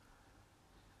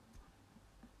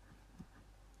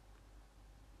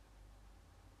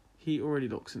 He already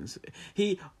looks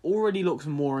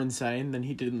more insane than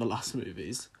he did in the last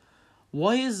movies.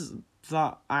 Why is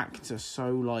that actor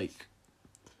so, like,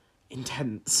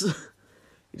 intense?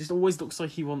 He just always looks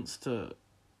like he wants to...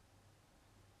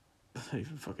 I don't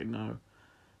even fucking know.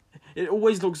 It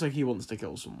always looks like he wants to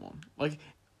kill someone. Like,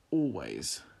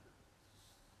 always.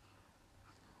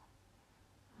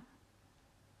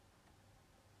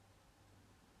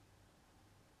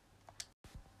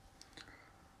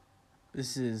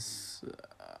 This is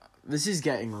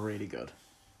getting really good.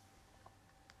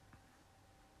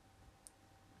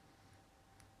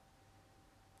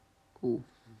 Ooh.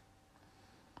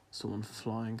 Someone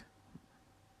flying.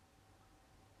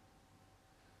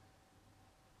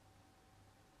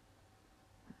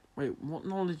 Wait, what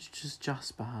knowledge does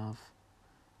Jasper have?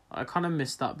 I kind of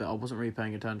missed that bit. I wasn't really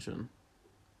paying attention.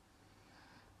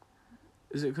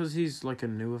 Is it because he's like a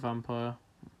newer vampire?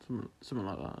 Something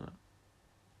like that, isn't it?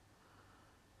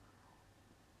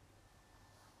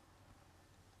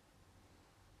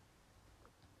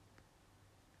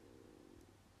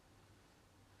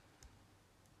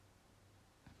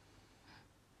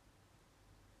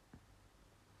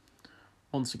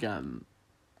 once again,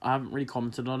 I haven't really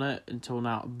commented on it until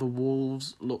now. The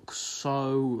wolves look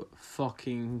so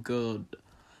fucking good.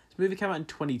 This movie came out in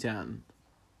 2010.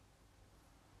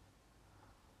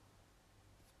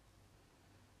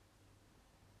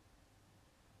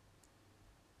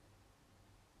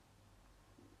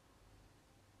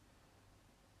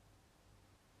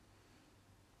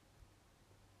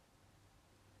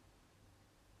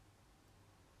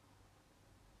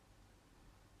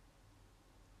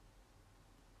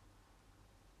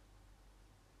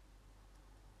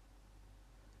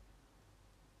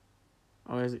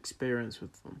 Oh, he has experience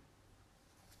with them.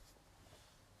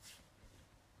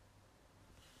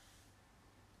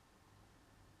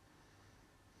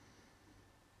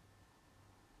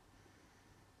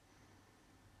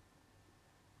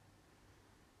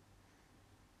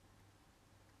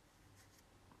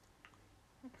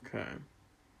 Okay.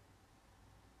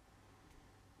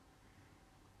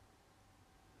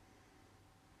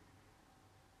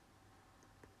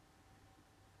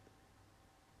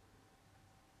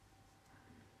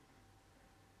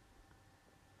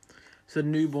 So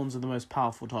newborns are the most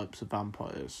powerful types of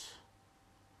vampires.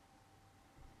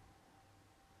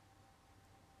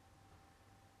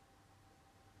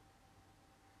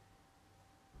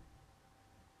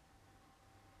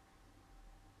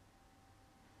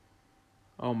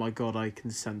 Oh my god, I can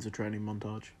sense a training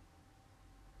montage.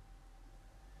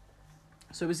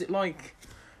 So is it like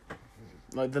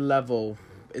the level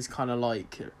is kind of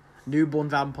like newborn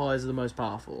vampires are the most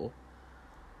powerful.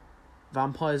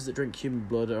 Vampires that drink human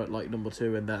blood are at like number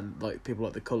 2, and then like people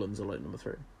like the Cullens are like number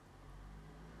 3.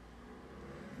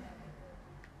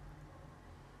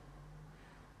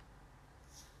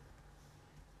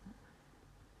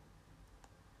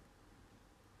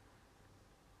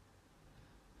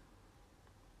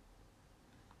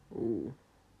 Ooh.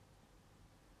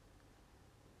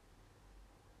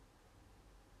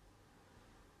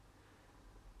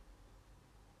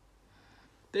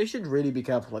 They should really be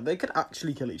careful. Like, they could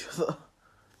actually kill each other.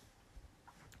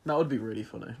 That would be really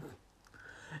funny.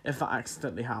 If that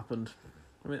accidentally happened.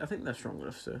 I mean, I think they're strong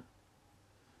enough to.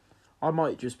 I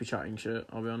might just be chatting shit,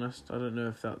 I'll be honest. I don't know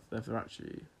if they're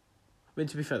actually... I mean,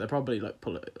 to be fair, they're probably like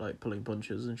pulling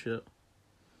punches and shit.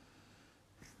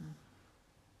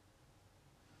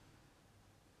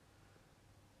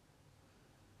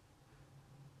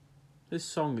 This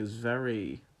song is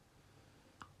very...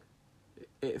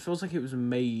 It feels like it was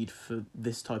made for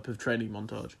this type of training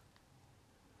montage.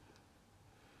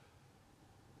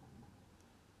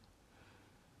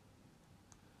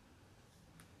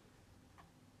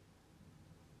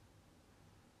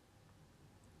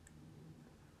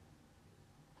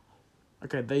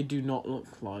 Okay, they do not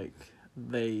look like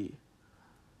they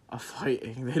are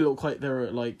fighting. They look like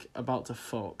they're like about to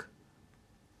fuck.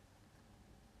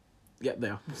 Yep, they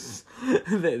are.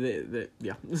 they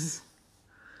yeah.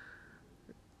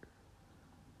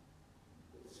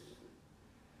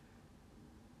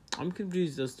 I'm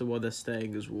confused as to why they're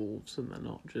staying as wolves and they're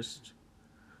not just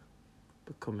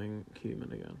becoming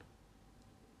human again.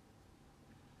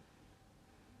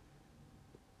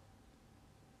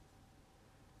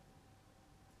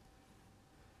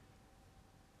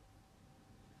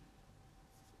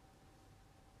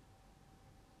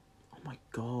 Oh my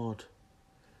god.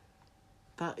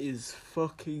 That is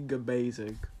fucking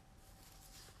amazing.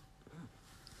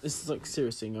 This is like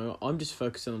seriously, I'm just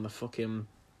focusing on the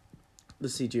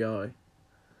CGI.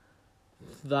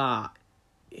 That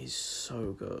is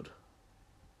so good.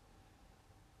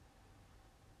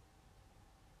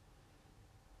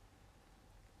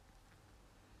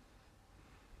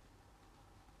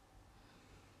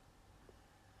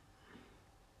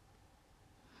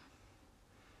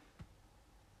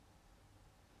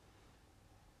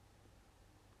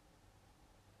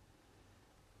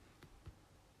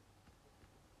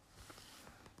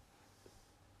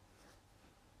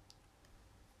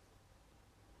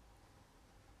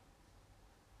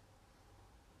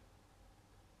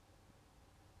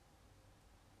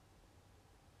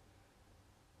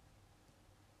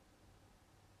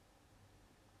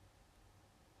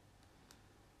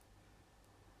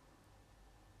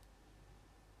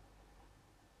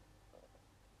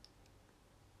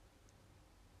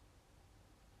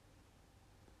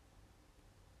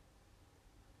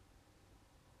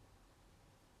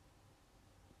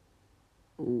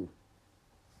 Ooh.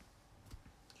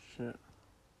 Shit.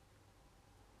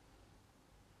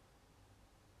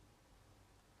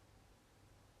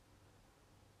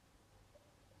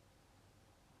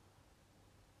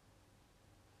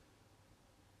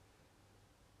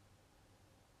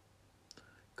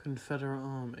 Confederate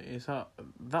Army. Is that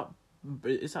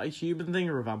a human thing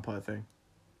or a vampire thing?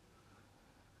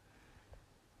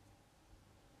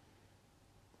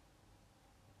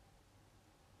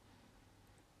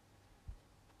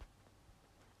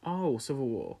 Oh, Civil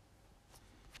War.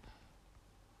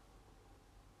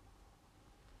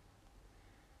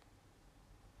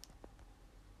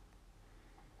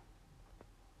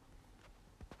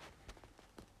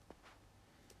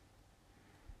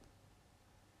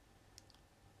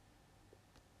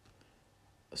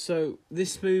 So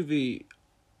this movie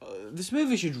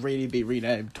should really be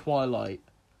renamed Twilight,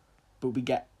 but we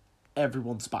get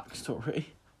everyone's backstory.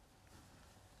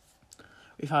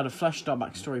 We've had a fleshed out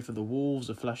backstory for the wolves,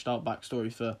 a fleshed out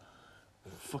backstory for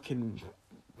fucking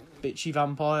bitchy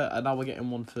vampire, and now we're getting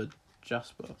one for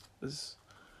Jasper. This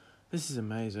is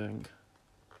amazing.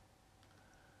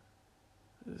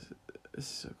 This is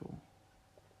so cool.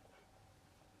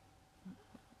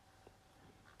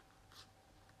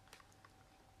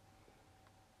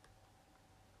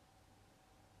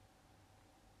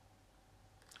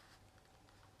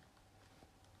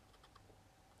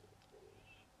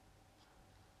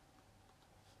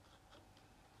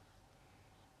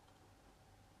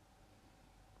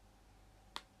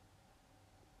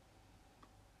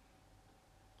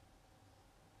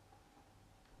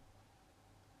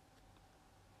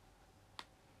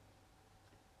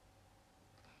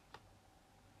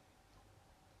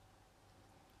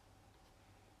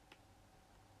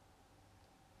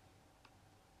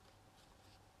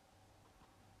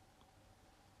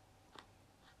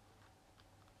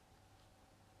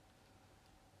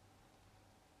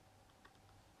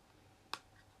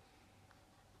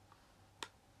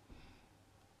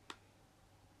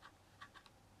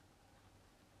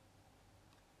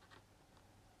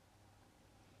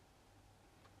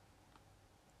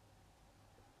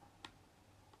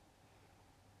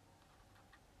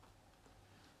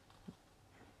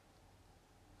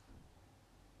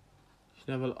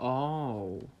 She never.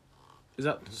 Oh, is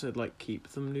that to like keep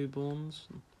them newborns?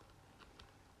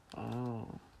 Oh,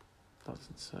 that's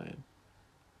insane.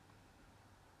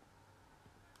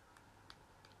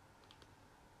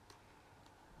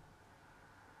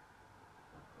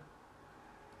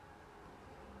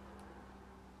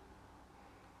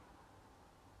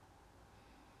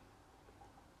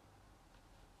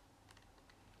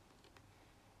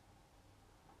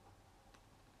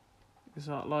 Is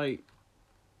that like?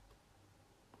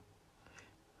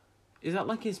 Is that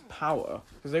like his power?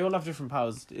 Because they all have different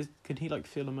powers. Can he like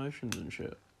feel emotions and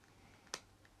shit?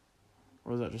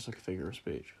 Or is that just like a figure of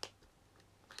speech?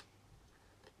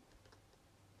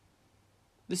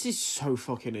 This is so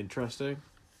fucking interesting.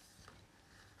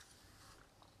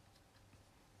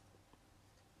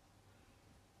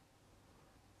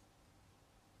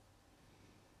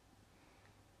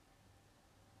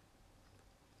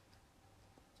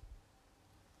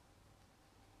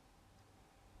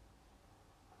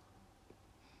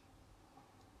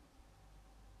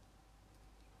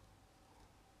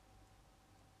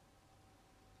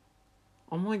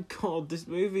 Oh my god, this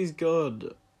movie's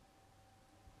good.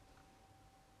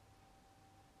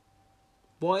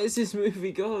 Why is this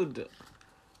movie good?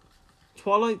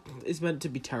 Twilight is meant to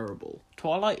be terrible.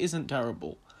 Twilight isn't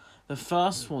terrible. The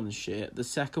first one's shit, the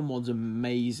second one's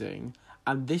amazing,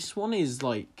 and this one is,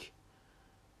 like,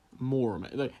 more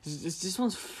amazing. Like, this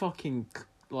one's fucking,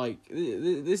 like,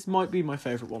 this might be my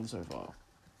favourite one so far.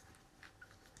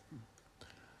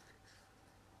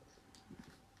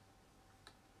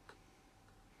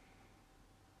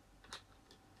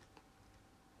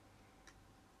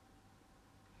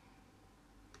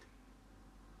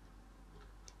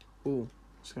 Ooh,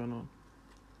 what's going on?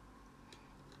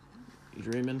 You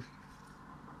dreaming?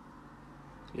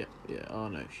 Yeah, oh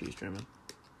no, she's dreaming.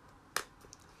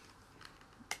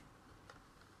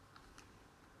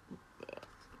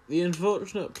 The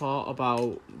unfortunate part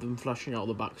about them fleshing out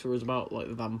the backstories about, like,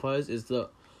 the vampires is that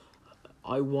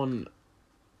I want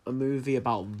a movie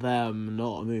about them,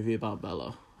 not a movie about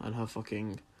Bella and her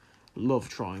fucking love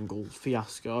triangle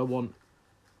fiasco.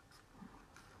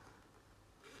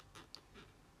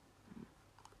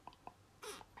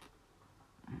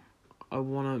 I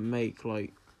want to make,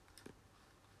 like...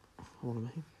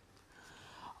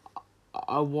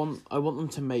 I want them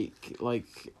to make,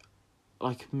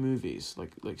 like movies,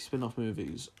 like spin-off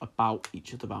movies about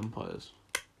each of the vampires.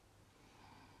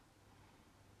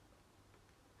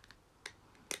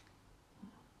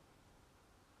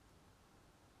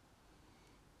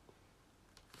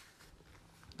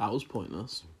 That was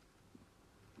pointless.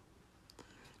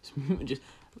 Just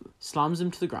slams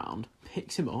him to the ground,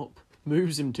 picks him up,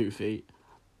 moves him 2 feet,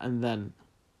 and then...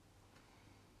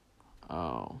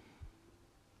 Oh.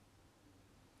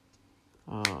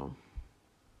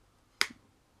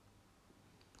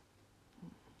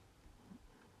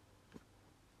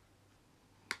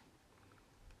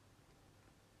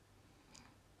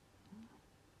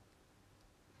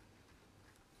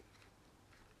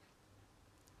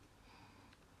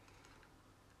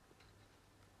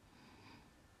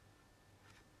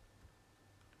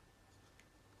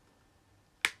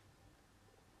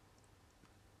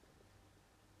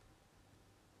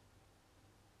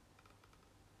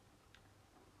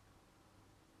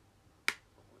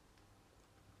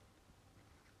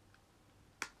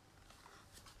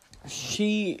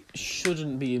 she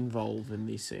shouldn't be involved in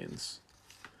these scenes.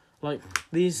 Like,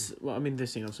 these... Well, I mean,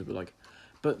 this scene also,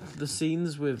 but the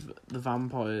scenes with the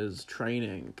vampires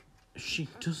training, she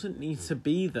doesn't need to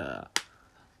be there.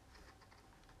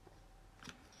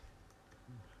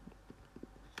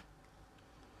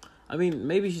 I mean,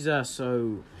 maybe she's there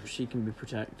so she can be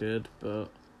protected, but...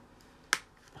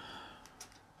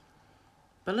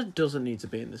 Bella doesn't need to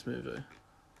be in this movie.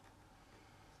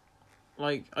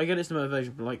 Like, I get it's the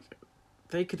motivation, but, like,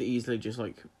 they could easily just,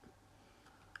 like,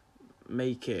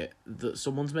 make it that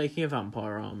someone's making a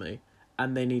vampire army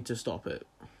and they need to stop it.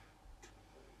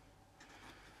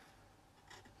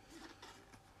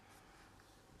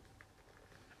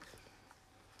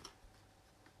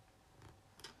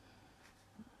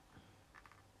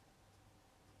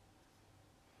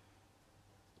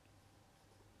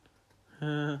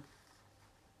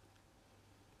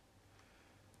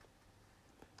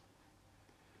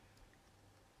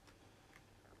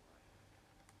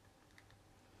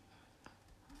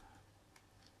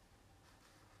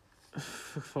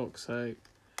 For fuck's sake.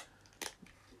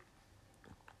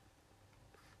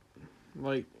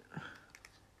 Like...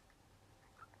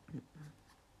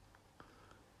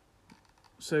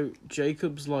 So,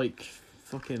 Jacob's, like,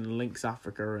 fucking Lynx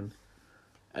Africa, and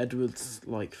Edward's,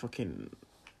 like, fucking...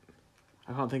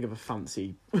 I can't think of a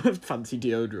fancy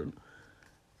deodorant.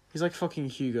 He's like fucking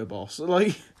Hugo Boss.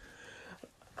 Like...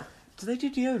 Do they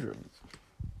do deodorant?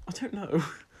 I don't know.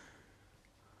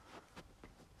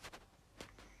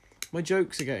 My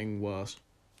jokes are getting worse.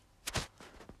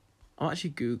 I'm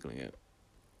actually Googling it.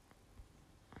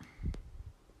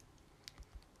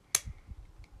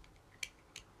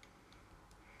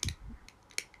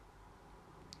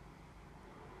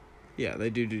 Yeah, they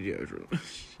do deodorant.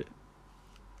 Shit.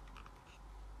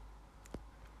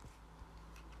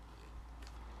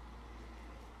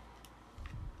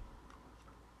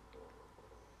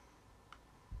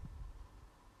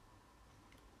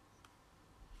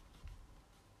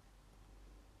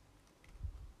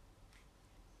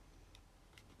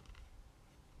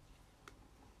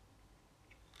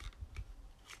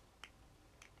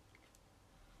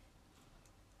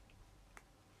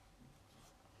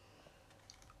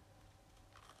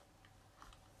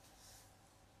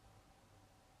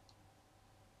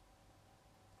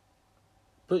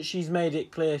 But she's made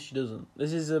it clear she doesn't.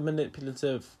 This is a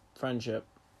manipulative friendship.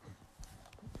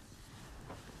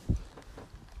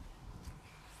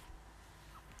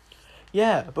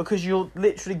 Yeah, because you're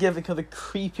literally giving her the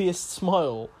creepiest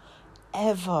smile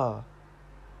ever.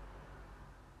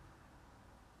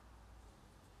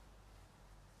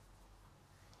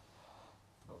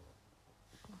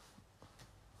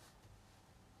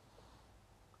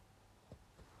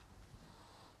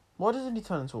 Why doesn't he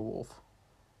turn into a wolf?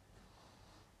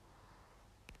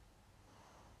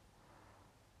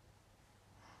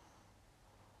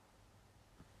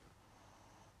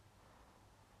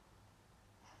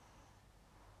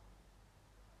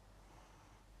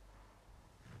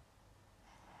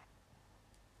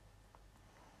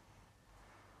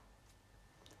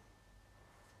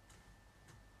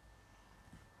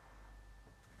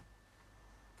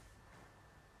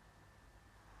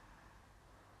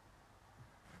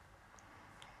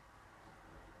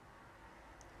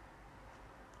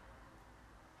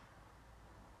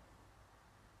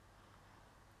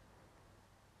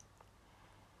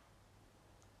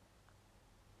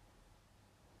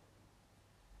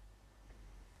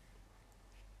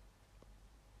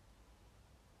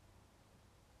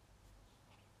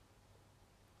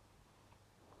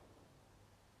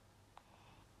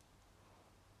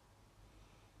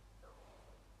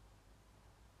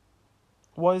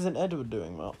 Why isn't Edward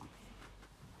doing that?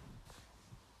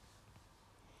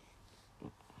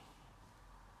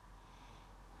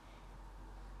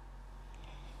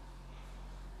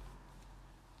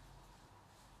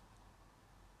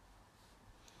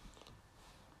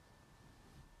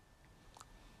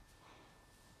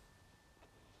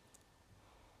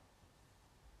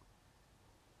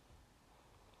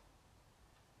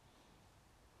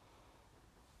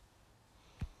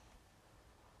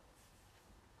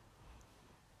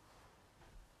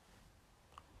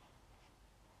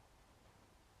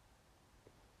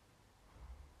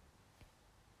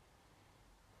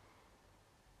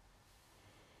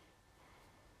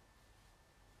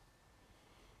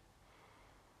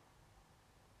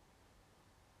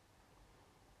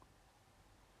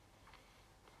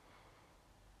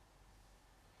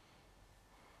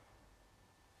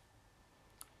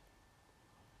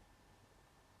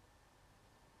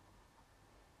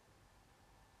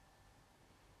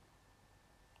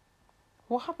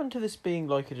 What happened to this being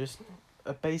like just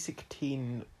a basic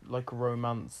teen like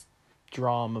romance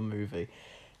drama movie.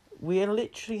 We are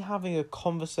literally having a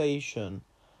conversation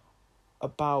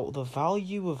about the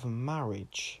value of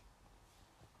marriage.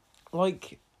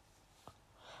 Like,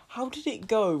 how did it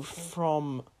go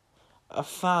from a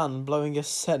fan blowing a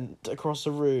scent across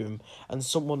a room and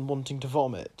someone wanting to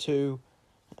vomit to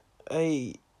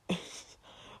a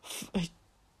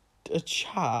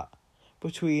chat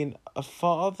between a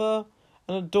father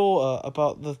and a daughter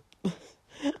about the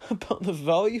about the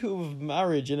value of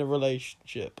marriage in a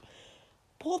relationship?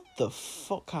 What the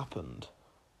fuck happened?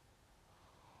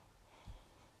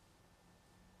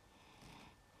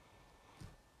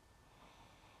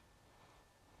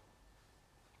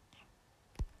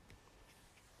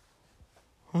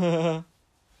 Well,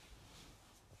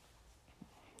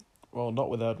 not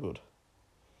with Edward.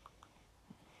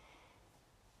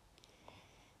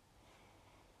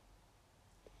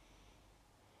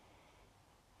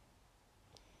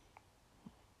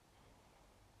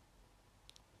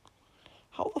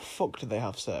 How the fuck do they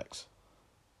have sex?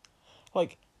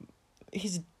 Like,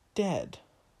 he's dead.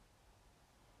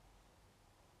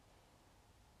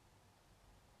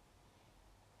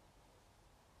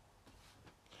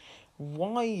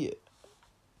 Why?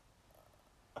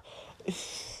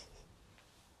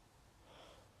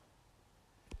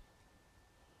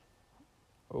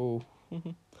 Oh.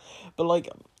 But, like,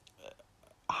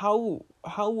 how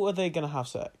are they gonna have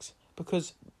sex?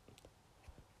 Because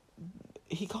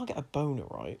he can't get a boner,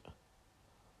 right?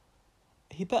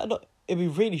 He better not... It'd be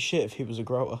really shit if he was a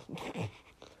grower.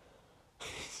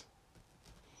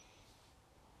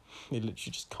 He literally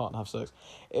just can't have sex.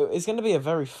 It's going to be a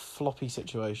very floppy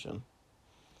situation.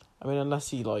 I mean, unless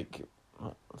he, like...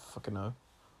 I fucking know.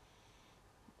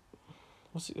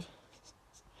 What's he...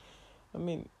 I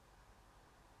mean...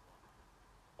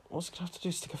 What's he going to have to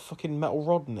do? Stick a fucking metal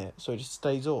rod in it so it just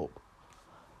stays up?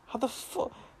 How the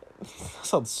fuck... That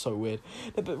sounds so weird.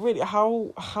 No, but really,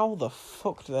 how the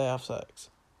fuck do they have sex?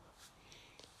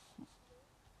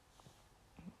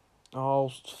 Oh,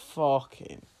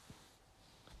 fucking...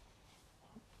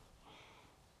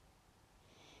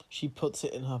 She puts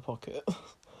it in her pocket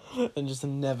and just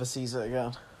never sees it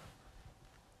again.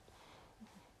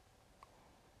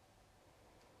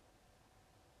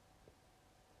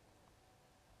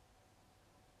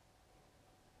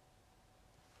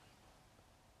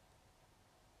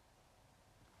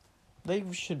 They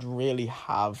should really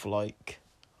have, like,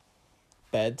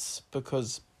 beds,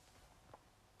 because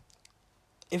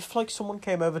if, like, someone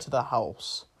came over to their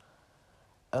house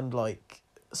and, like,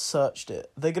 searched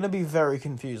it, they're going to be very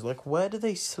confused. Like, where do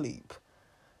they sleep?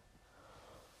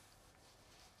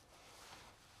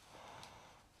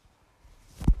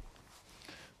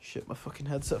 Shit, my fucking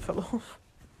headset fell off.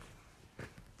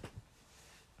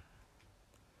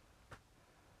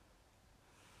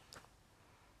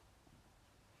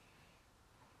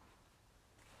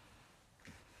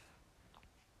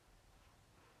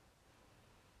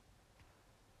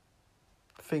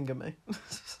 Finger me.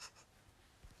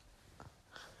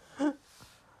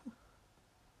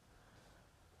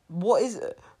 What is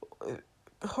it?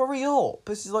 Hurry up.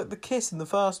 This is like the kiss in the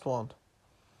first one.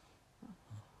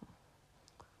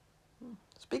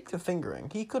 Speaking of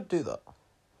fingering, he could do that.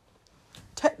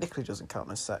 Technically doesn't count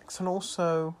as sex. And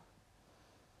also...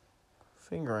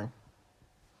 fingering.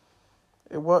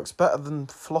 It works better than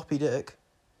floppy dick.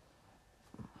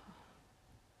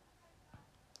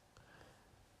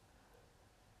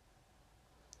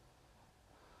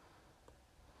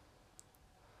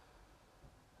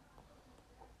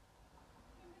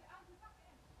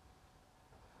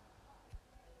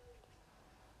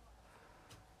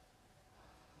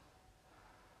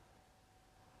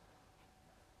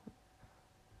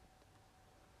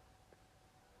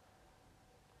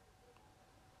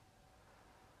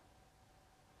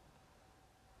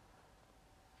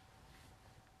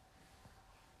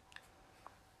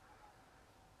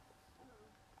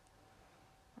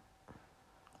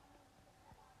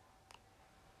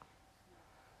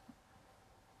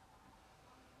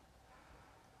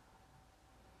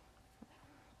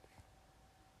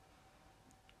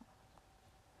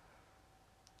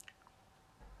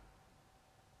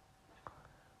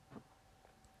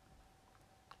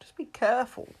 Just be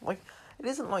careful. Like, it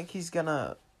isn't like he's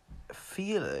gonna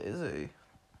feel it, is he?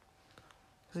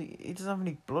 Because he doesn't have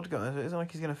any blood going. It isn't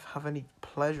like he's gonna have any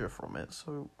pleasure from it.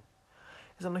 So,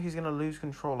 it's not like he's gonna lose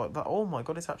control like that. Oh my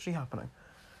god, it's actually happening.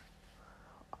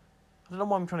 I don't know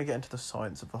why I'm trying to get into the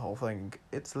science of the whole thing.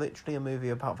 It's literally a movie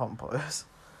about vampires.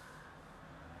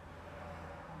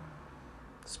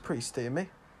 It's pretty steamy.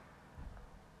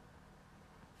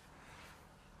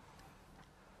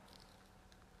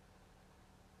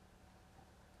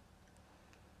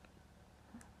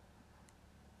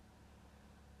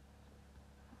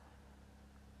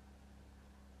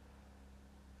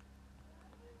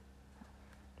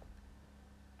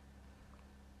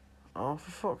 Oh,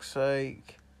 for fuck's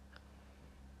sake.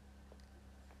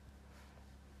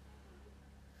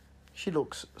 She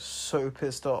looks so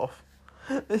pissed off.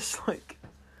 It's like,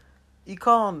 you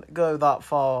can't go that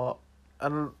far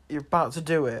and you're about to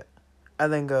do it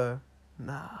and then go,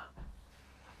 nah.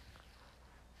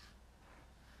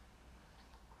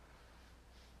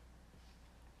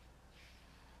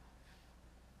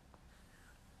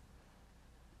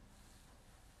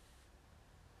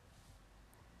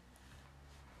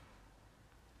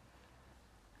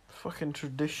 Fucking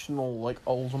traditional, like,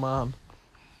 old man.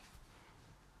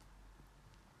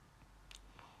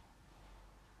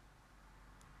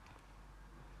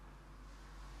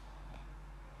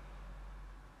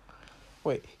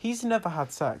 Wait, he's never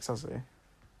had sex, has he?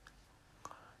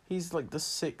 He's like the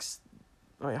sixth.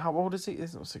 Wait, how old is he?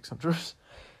 He's not 600.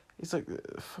 He's like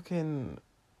the fucking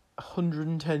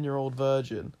 110-year-old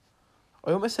virgin.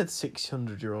 I almost said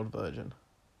 600-year-old virgin.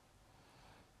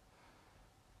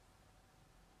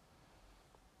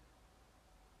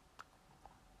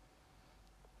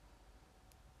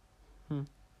 Hmm.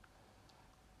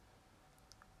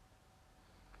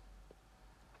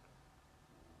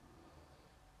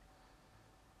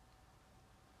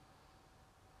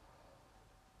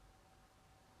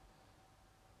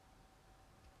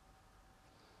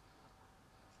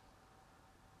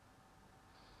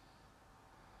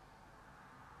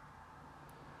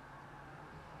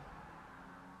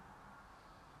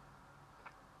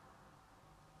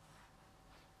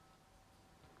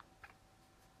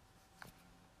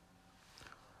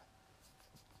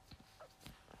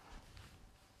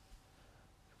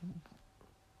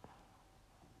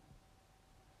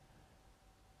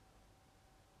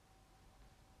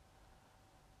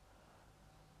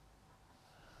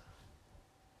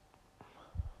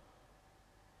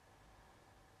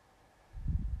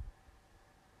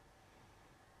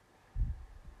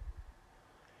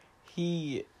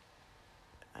 He...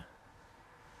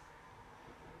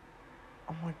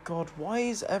 Oh my god, why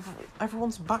is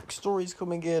everyone's backstories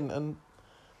coming in and...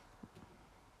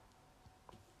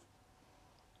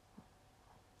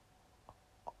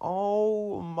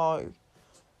 Oh my...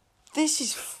 This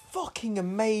is fucking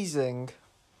amazing.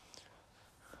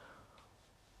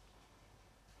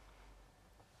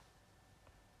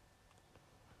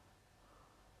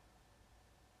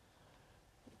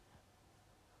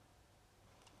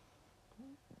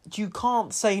 You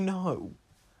can't say no.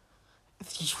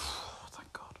 Oh,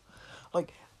 thank God.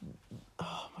 Like,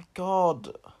 oh my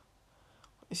God.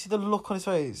 You see the look on his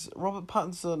face? Robert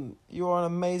Pattinson, you are an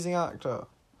amazing actor.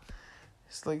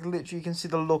 It's like, literally, you can see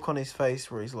the look on his face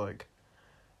where he's like...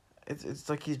 It's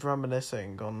like he's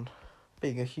reminiscing on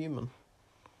being a human.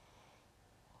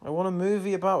 I want a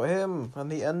movie about him, and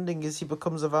the ending is he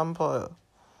becomes a vampire.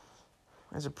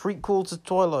 It's a prequel to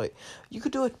Twilight. You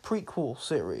could do a prequel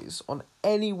series on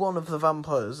any one of the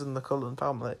vampires in the Cullen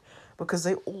family, because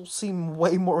they all seem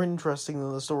way more interesting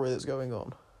than the story that's going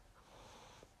on.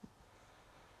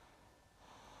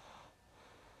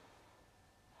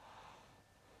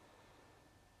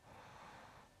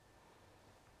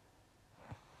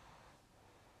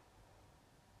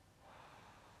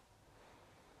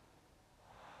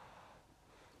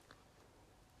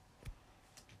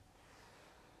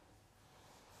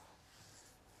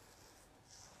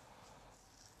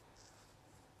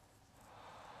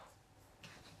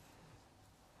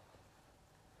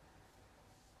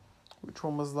 Which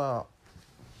one was that?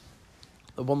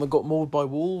 The one that got mauled by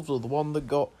wolves, or the one that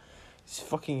got his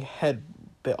fucking head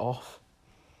bit off?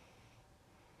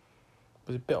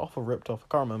 Was it bit off or ripped off?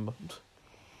 I can't remember.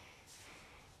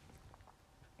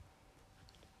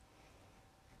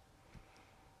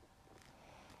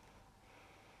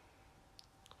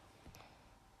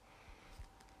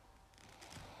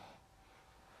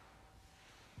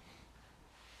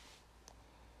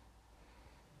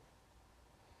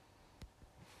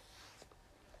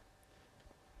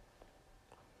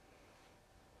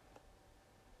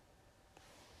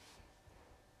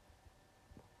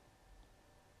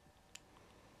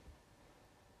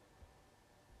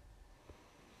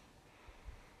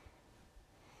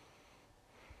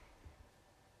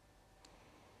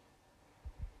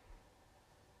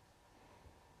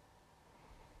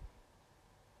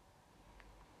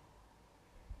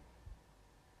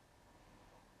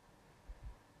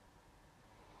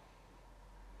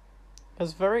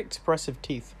 Has very expressive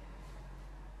teeth.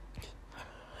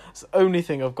 It's the only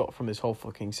thing I've got from this whole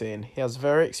fucking scene. He has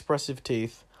very expressive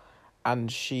teeth,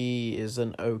 and she is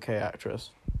an okay actress.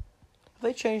 Have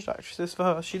they changed actresses for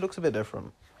her? She looks a bit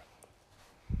different.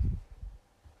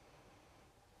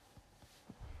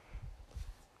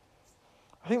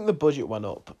 I think the budget went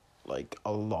up. like,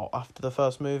 a lot after the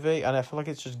first movie, and I feel like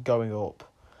it's just going up.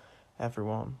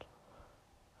 Everyone.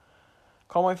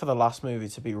 Can't wait for the last movie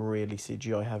to be really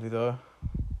CGI heavy, though.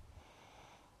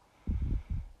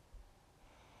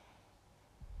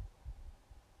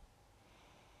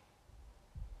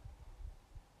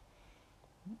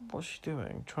 What's she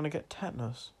doing? Trying to get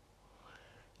tetanus?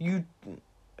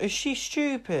 Is she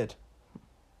stupid?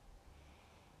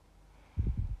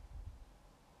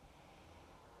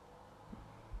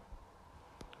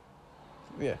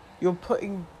 Yeah, you're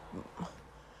putting...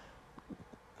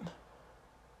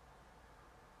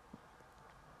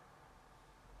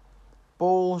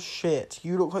 Bullshit.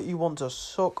 You look like you want to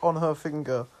suck on her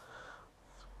finger.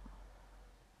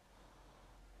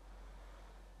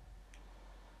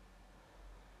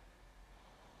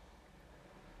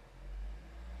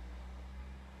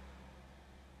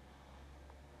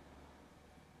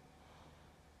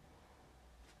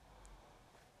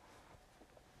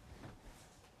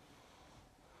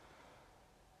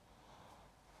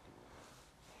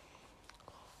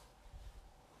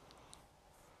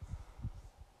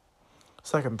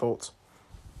 Second thoughts.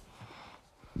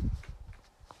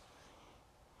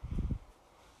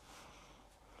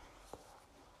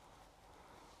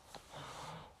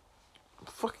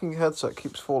 Fucking headset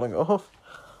keeps falling off.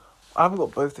 I haven't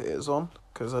got both ears on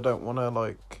because I don't want to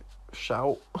like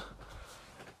shout.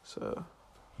 So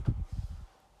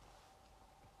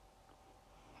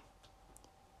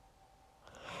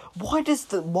why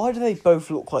do they both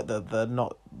look like they're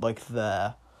not like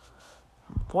there?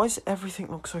 Why does everything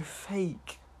look so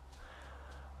fake?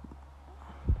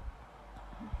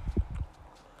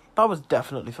 That was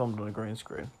definitely filmed on a green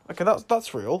screen. Okay,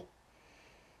 that's real.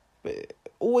 But it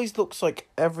always looks like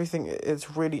everything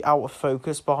is really out of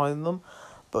focus behind them.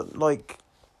 But, like,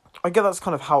 I get that's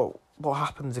kind of what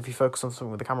happens if you focus on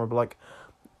something with the camera. But, like,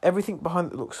 everything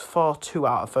behind it looks far too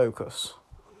out of focus.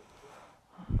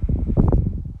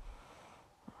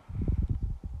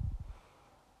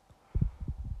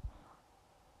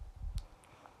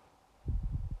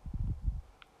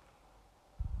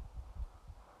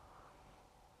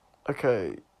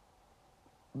 Okay.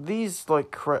 These,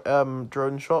 like,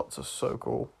 drone shots are so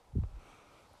cool.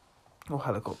 Or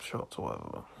helicopter shots or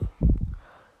whatever.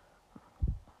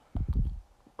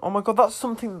 Oh my god, that's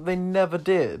something that they never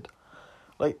did.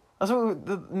 Like, that's something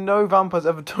that no vampire's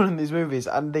ever done in these movies,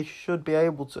 and they should be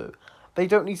able to. They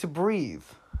don't need to breathe.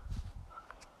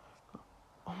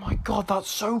 Oh my god,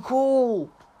 that's so cool!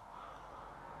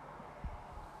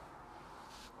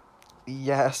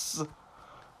 Yes.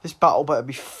 This battle better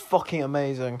be fucking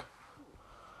amazing.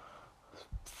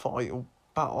 Fight or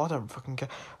battle, I don't fucking care.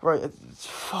 Right,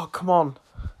 fuck, come on.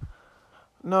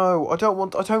 No, I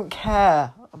don't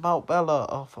care about Bella.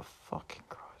 Oh, for fucking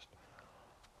Christ.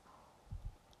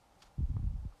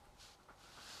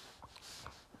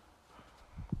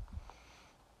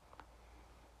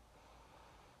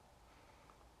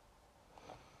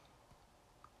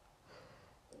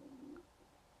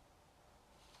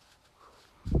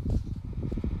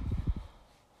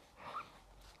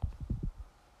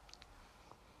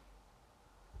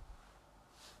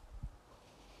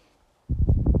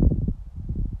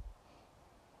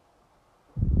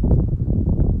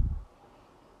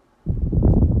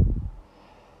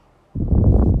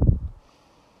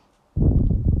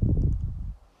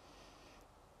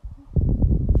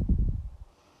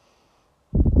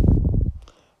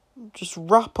 Just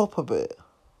wrap up a bit.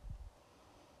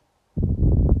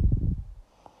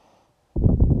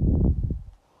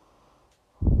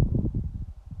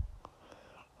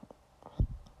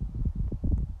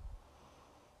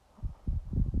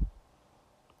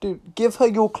 Dude, give her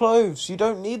your clothes. You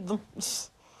don't need them.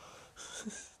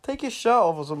 Take your shirt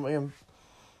off or something and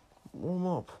warm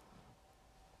up.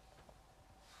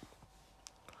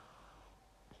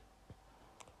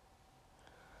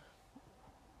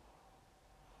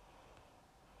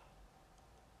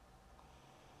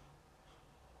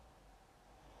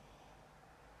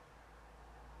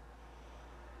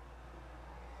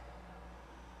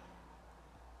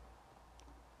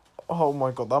 Oh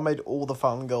my god, that made all the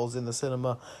fangirls in the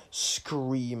cinema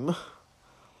scream. Are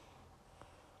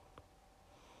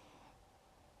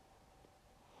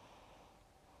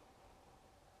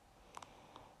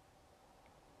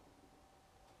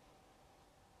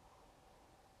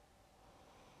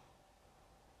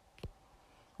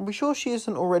we sure she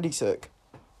isn't already sick?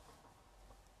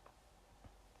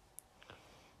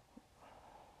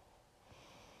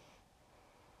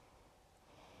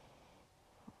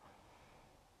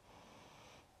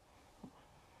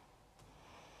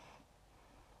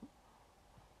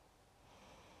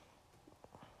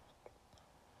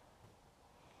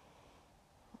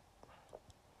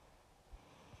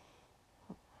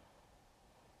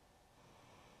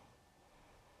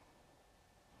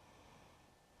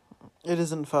 It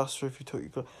isn't faster if you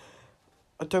took your...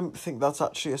 I don't think that's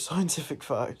actually a scientific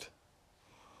fact.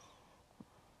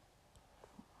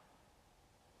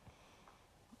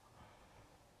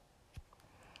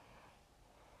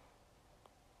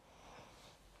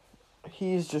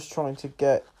 He's just trying to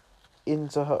get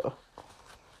into her.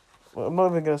 Well, I'm not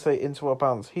even going to say into her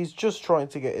pants. He's just trying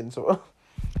to get into her.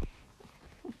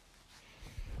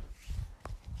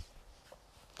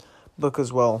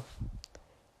 Because, well,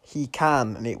 he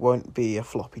can, and it won't be a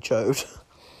floppy chode.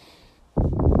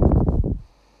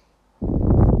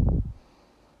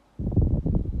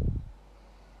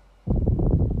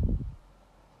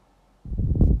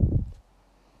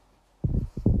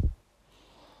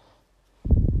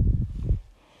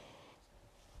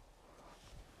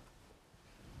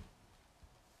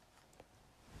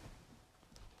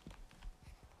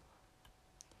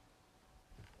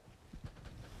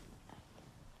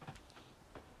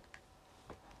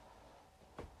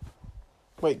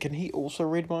 Wait, can he also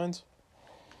read minds?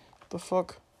 The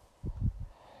fuck?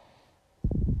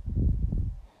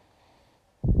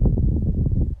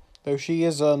 No, she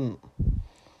isn't.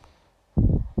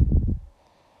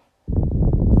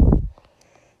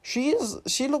 She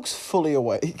looks fully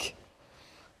awake.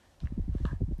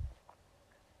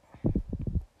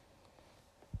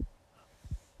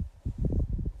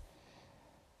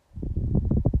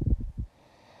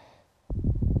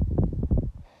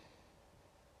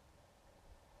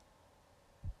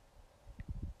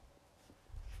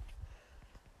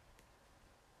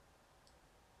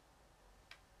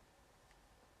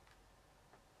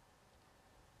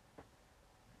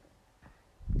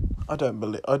 I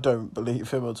don't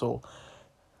believe him at all.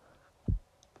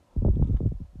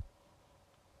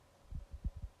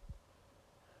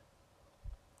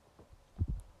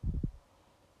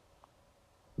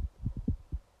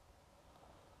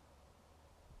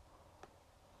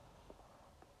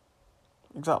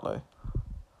 Exactly.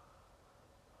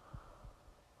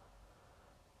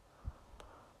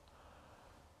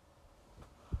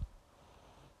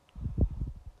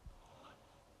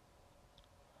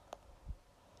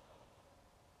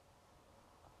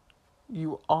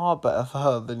 You are better for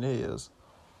her than he is.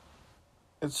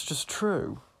 It's just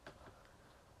true.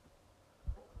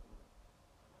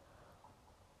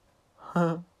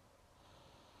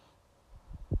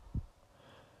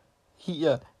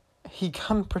 He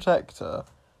can protect her,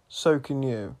 so can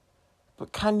you.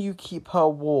 But can you keep her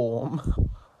warm?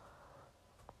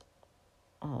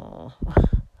 Oh.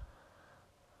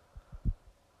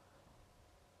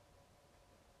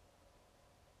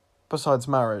 Besides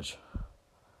marriage.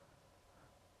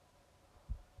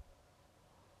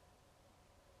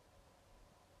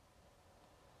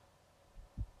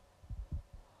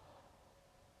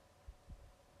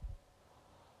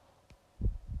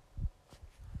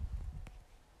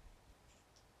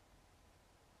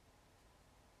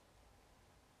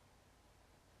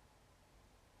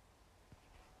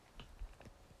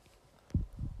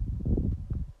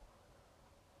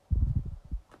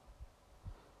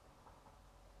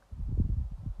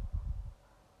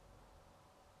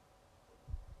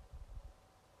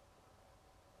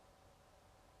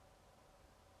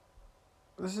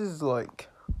 This is, like,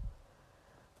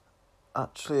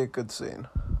 actually a good scene.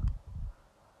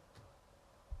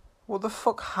 What the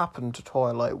fuck happened to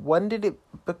Twilight? When did it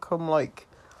become, like,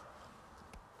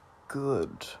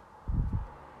 good?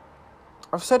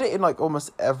 I've said it in, like, almost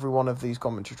every one of these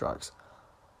commentary tracks.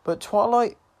 But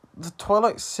the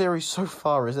Twilight series so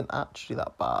far isn't actually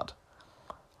that bad.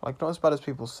 Like, not as bad as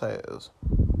people say it is.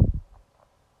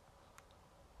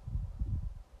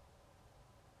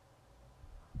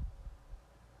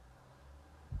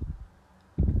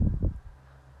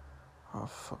 Oh,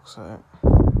 fuck's sake.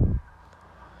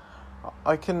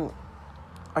 I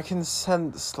can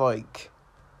sense, like...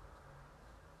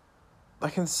 I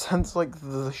can sense, like,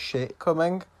 the shit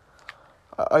coming.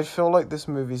 I feel like this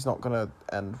movie's not gonna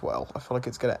end well. I feel like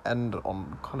it's gonna end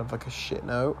on kind of, like, a shit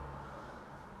note.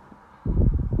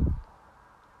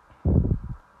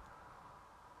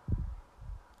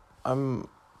 I'm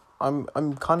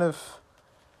kind of...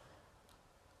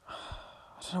 I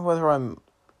don't know whether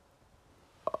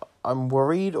I'm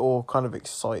worried or kind of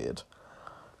excited.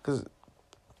 Because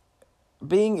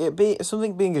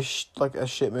something being a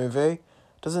shit movie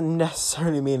doesn't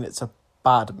necessarily mean it's a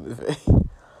bad movie.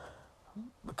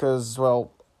 Because,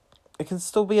 well, it can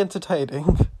still be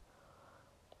entertaining.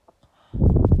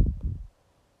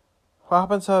 What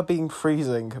happened to her being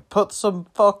freezing? Put some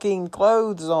fucking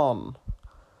clothes on.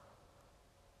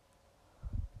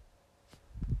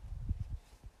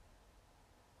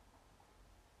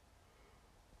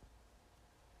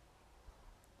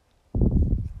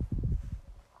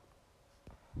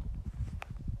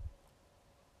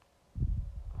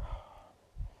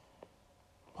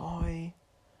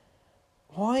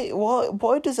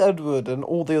 why does Edward and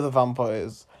all the other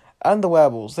vampires and the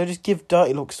werewolves, they just give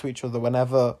dirty looks to each other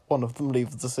whenever one of them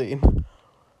leaves the scene?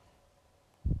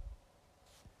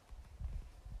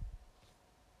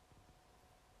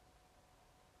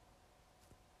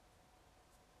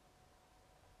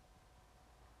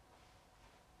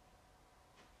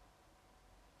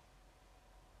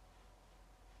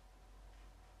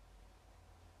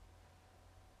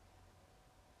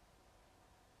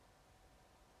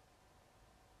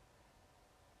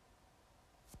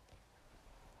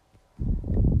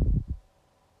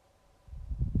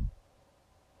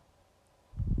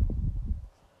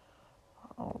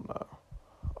 Oh no.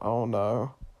 Oh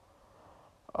no.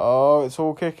 Oh, it's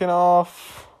all kicking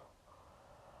off.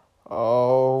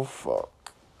 Oh, fuck.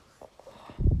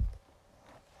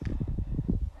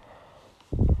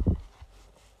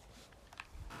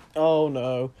 Oh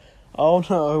no. Oh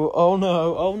no. Oh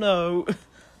no. Oh no.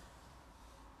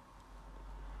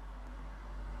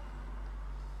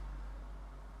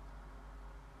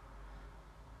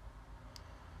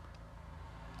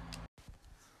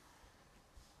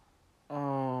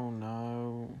 Oh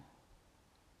no.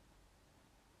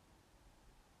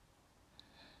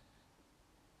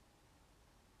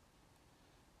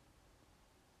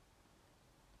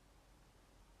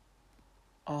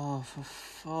 Oh, for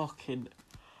fucking...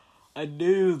 I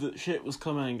knew that shit was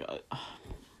coming.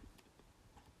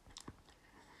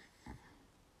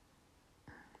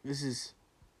 This is...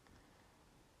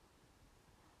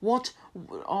 What?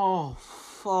 Oh,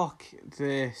 fuck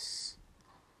this.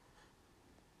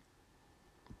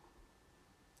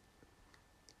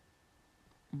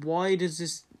 Why does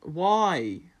this...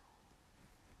 Why?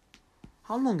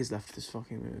 How long is left of this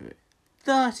fucking movie?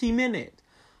 30 minutes?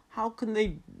 How can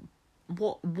they...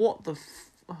 What the...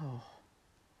 Oh.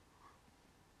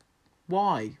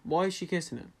 Why? Why is she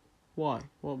kissing him? Why?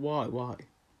 Why?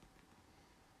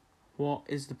 What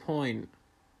is the point?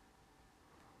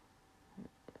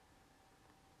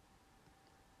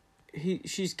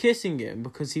 She's kissing him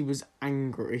because he was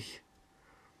angry.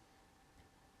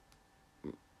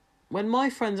 When my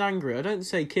friend's angry, I don't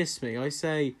say kiss me. I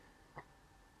say...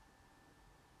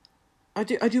 I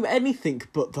do anything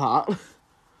but that.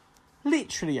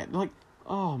 Literally, like...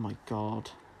 Oh my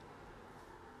god.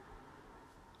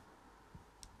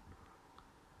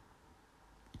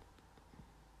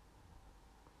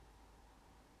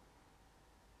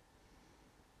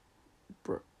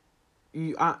 Bro,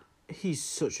 he's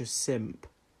such a simp.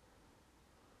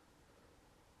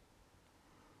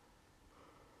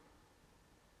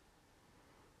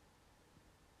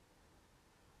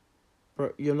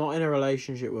 Bro, you're not in a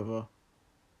relationship with her.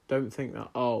 Don't think that.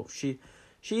 Oh,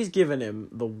 she's given him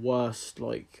the worst,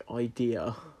 like,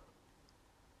 idea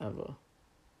ever.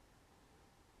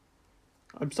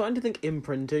 I'm starting to think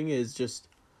imprinting is just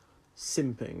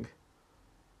simping.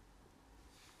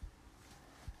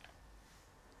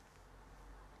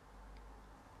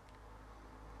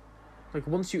 Like,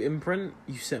 once you imprint,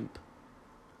 you simp.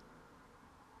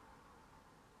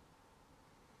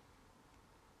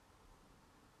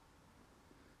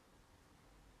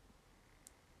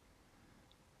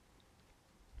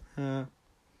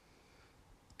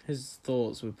 His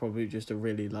thoughts were probably just a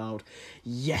really loud,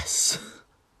 yes!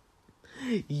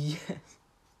 Yes!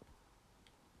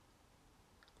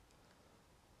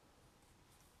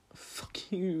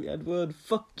 Fuck you, Edward,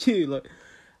 fuck you! Like,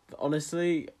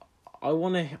 honestly, I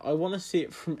wanna see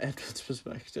it from Edward's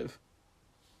perspective.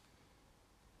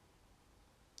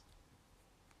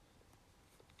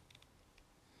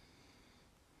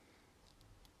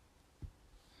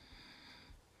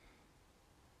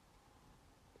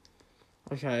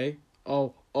 Okay.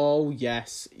 Oh,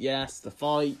 yes, the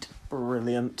fight.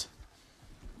 Brilliant.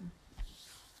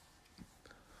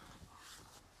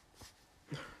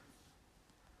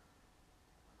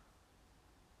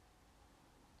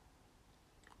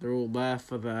 They're all there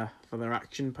for their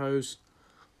action pose.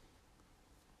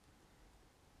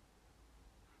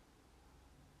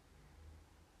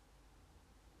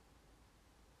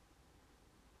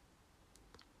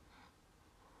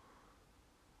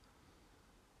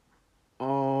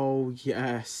 Oh,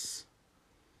 yes.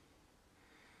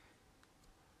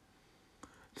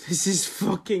 This is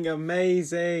fucking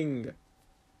amazing.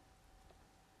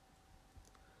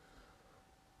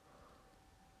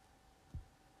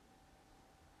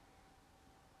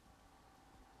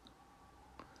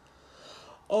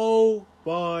 Oh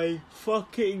my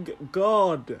fucking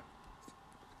god.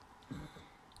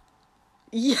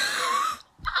 Yeah.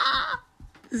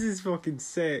 This is fucking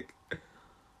sick.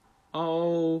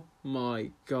 Oh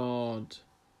my god.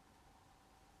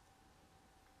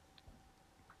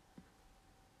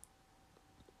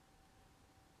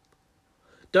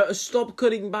 Don't stop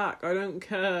cutting back. I don't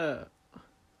care.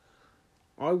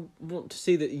 I want to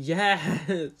see that.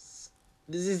 Yes,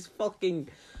 this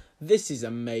is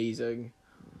amazing.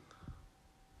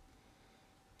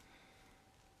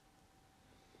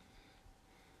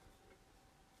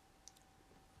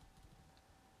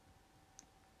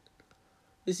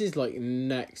 This is like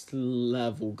next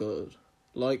level good.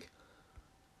 Like,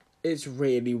 it's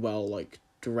really well like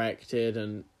directed,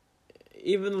 and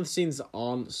even the scenes that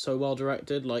aren't so well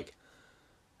directed, like,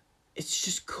 it's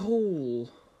just cool.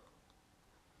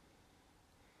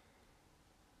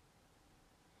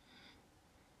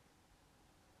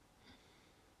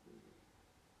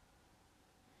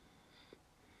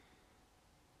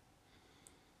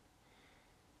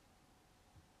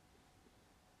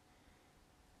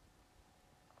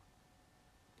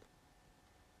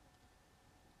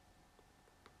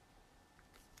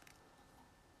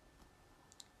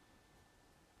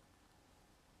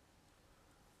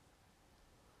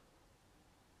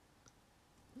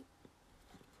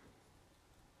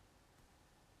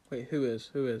 Wait, who is?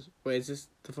 Wait, is this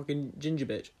the fucking ginger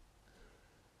bitch?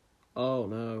 Oh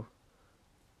no.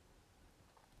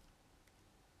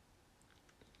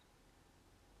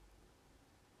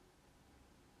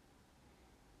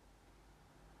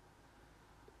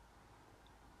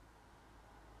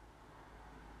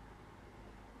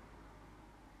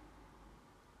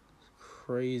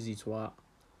 Crazy twat.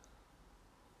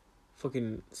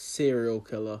 Fucking serial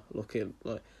killer looking,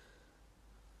 like.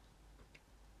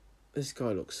 This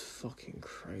guy looks fucking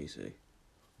crazy.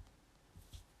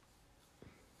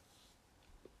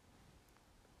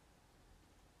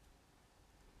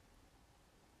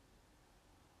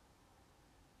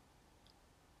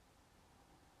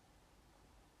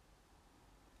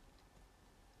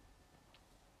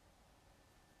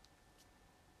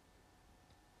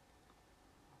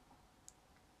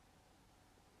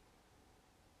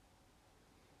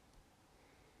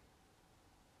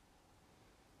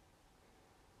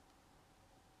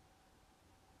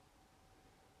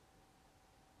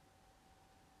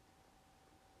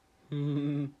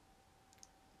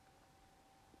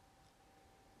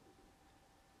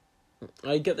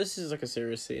 I get this is like a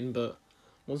serious scene, but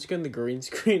once again the green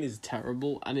screen is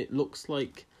terrible, and it looks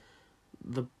like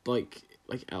the like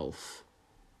Elf.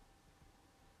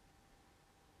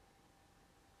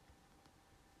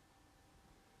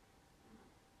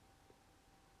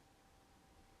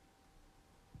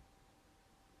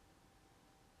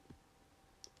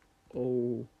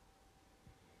 Oh.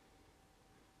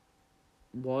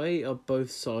 Why are both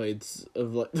sides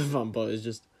of like the vampires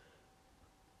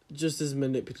just as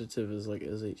manipulative as like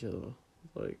as each other?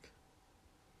 Like,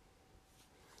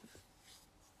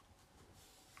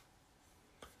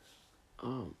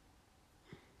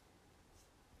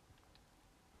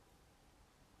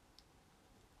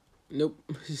 nope.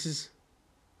 This is.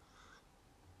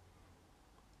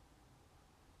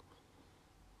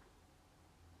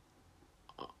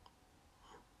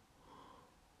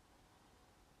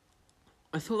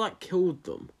 I thought that killed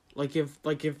them. Like if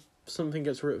something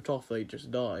gets ripped off, they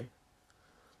just die.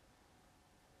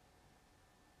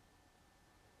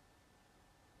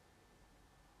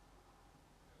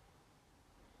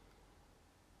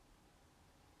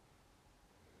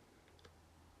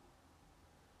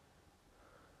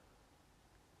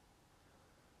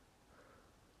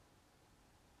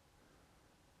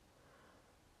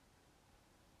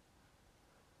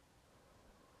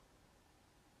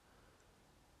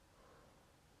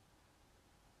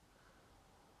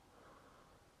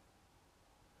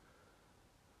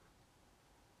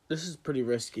 This is pretty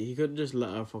risky. He could just let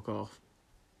her fuck off.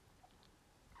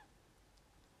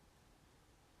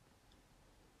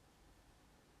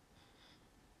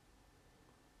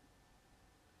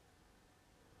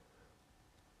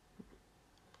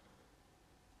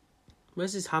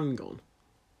 Where's his hand gone?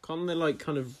 Can't they like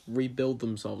kind of rebuild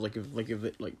themselves like if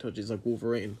it like touches like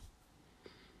Wolverine?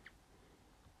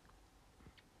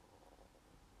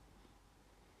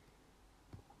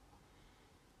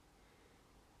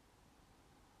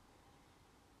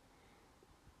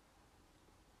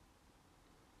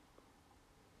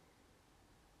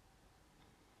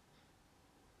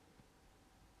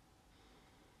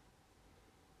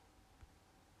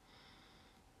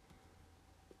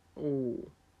 Oh.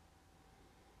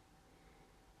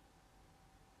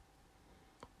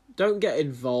 Don't get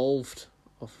involved.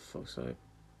 Oh, for fuck's sake.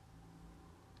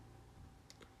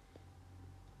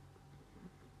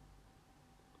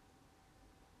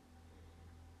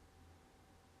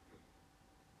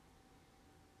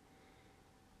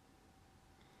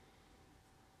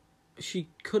 She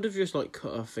could have just like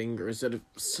cut her finger instead of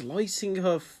slicing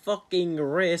her fucking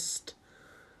wrist.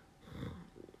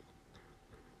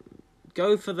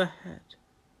 Go for the head.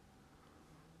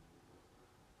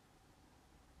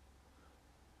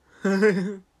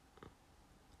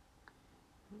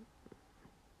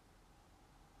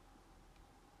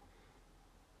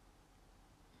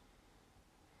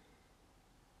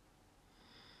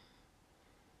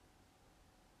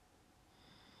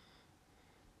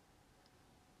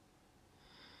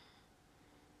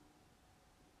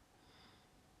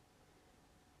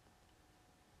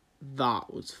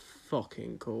 That was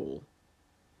fucking cool.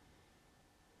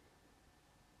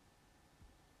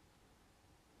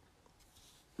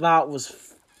 That was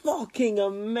fucking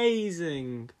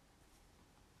amazing.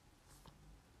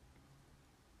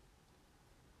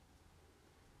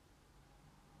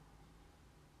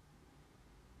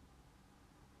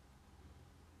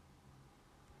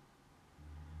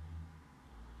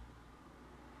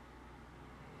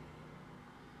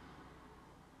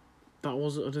 That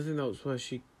wasn't. I don't think that was where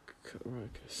she.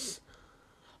 Right,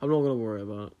 I'm not gonna worry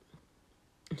about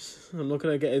it. I'm not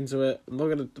gonna get into it. I'm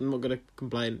not gonna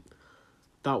complain.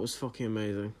 That was fucking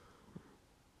amazing.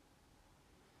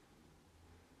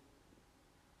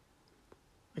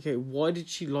 Okay, why did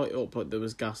she light up like there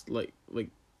was gas, like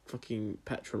fucking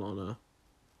petrol on her?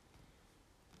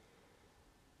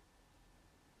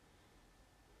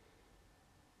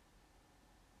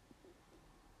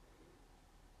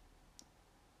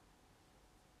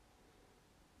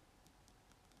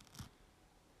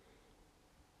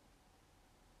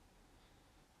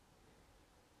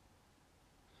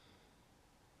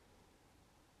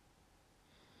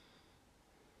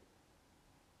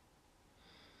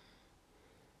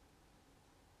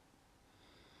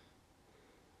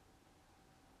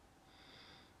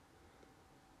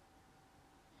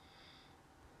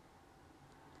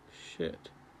 Shit.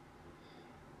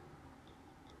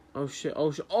 Oh shit, oh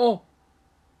shit, oh!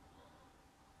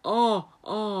 Oh,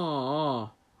 oh,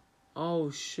 oh,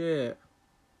 oh shit.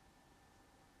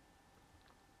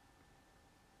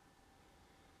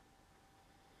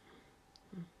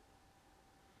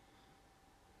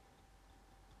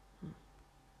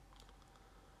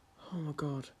 Oh my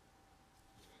god.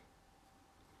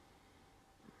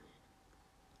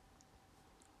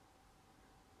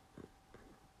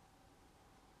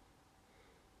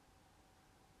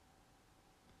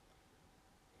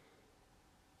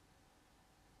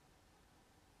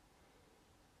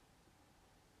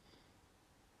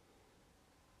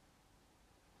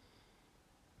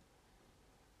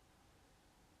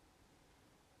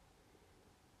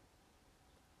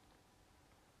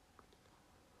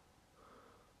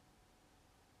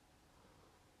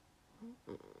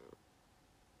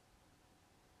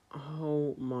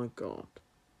 Oh my god.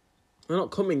 They're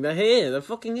not coming, they're here, they're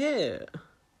fucking here.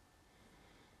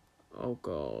 Oh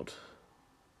god.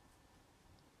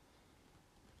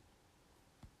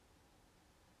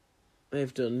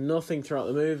 They've done nothing throughout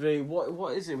the movie.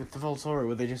 What is it with the Volturi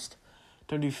where they just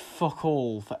don't do fuck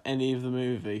all for any of the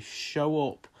movie? Show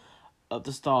up at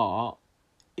the start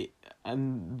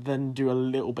and then do a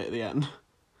little bit at the end.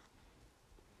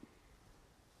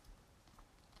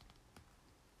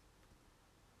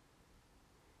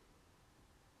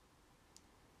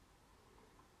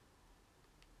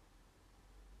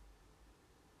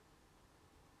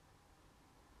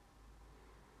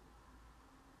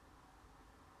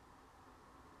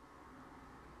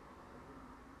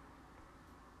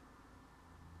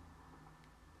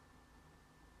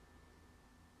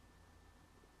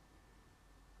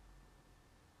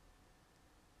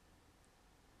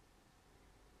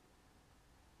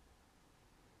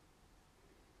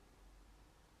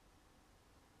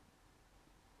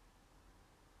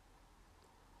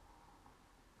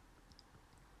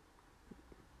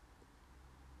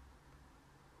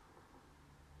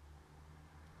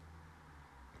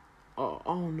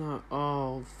 Oh no.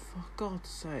 Oh, for God's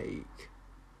sake.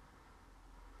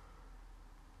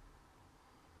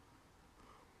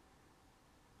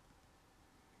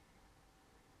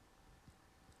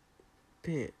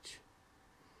 Bitch.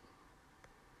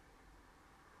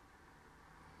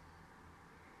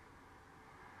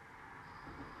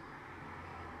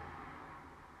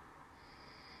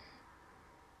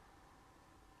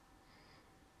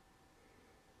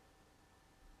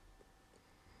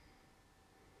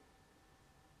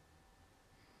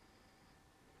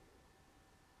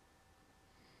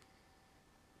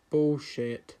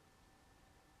 Bullshit.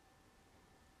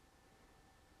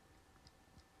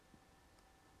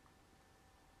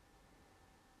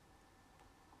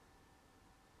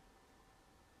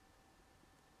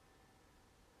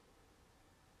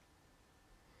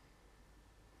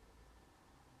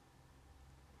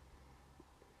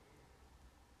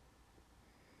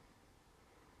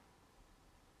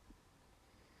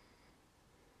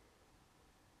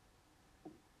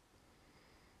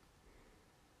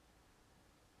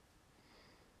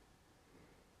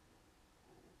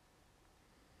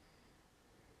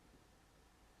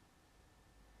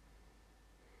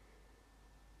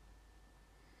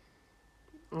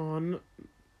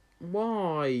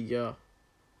 Why?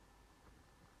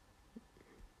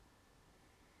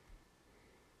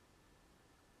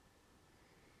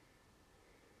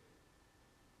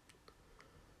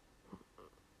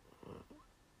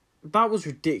 That was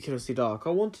ridiculously dark. I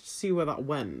wanted to see where that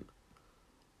went.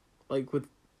 Like, with,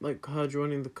 like, her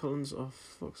joining the Cullens. Oh,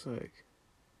 for fuck's sake.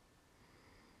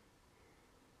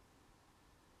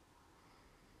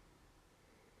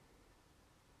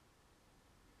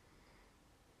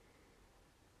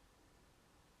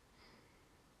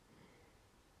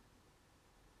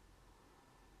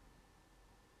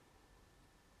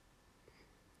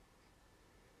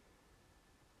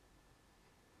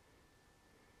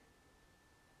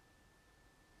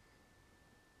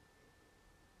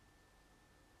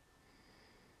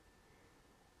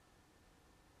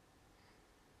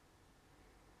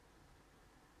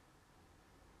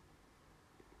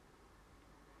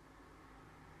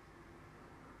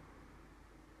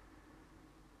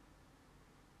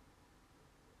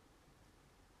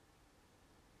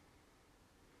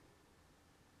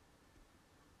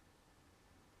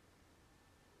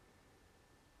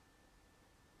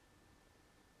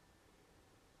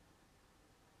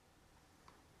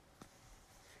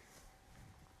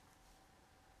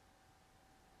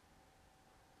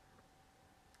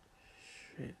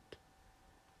 Shit.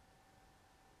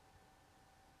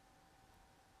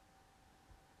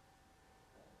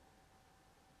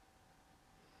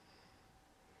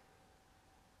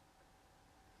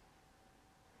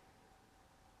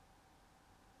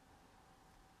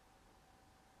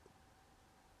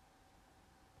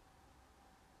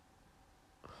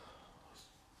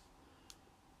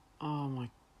 Oh my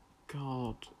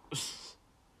god.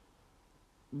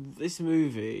 This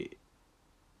movie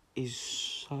is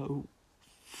so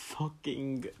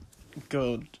fucking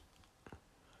good.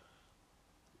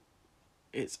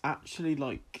 It's actually,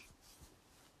 like,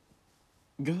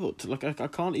 good. Like, I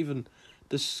can't even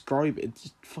describe it.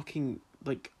 It's fucking,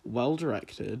 like, well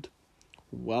directed,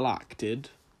 well acted.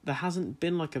 There hasn't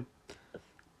been, like, a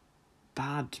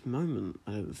bad moment,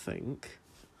 I don't think.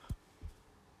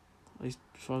 At least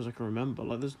as far as I can remember.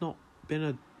 Like, there's not been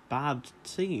a bad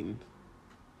scene.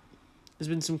 There's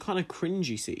been some kind of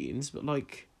cringy scenes, but,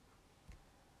 like,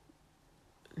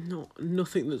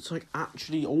 nothing that's, like,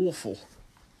 actually awful.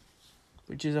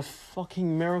 Which is a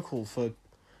fucking miracle for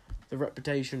the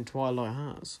reputation Twilight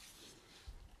has.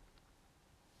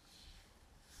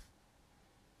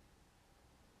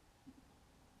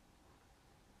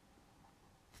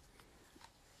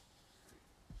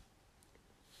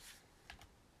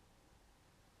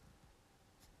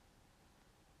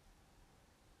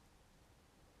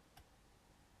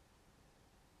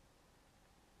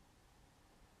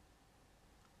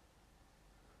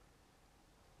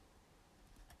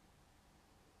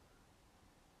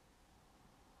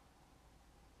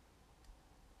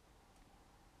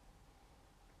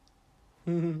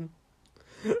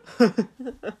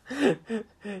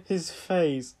 His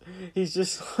face. He's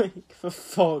just like, for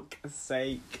fuck's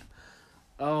sake.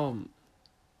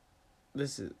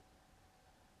 This is...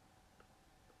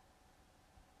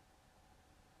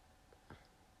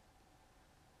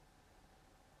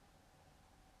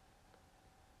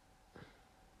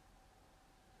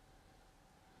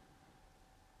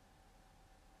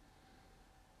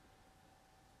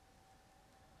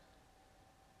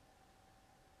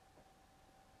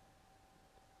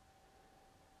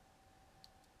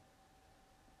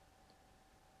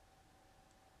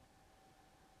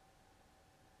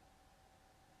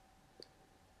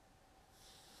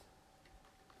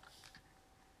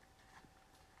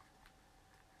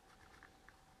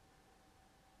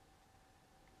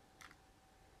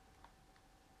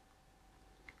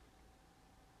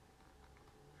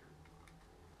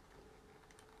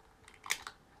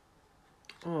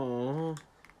 Oh.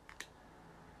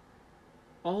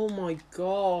 Oh my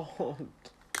god.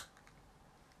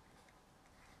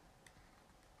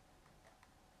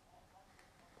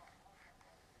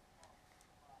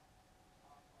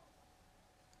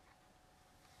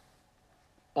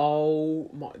 Oh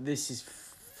my... This is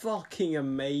fucking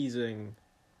amazing.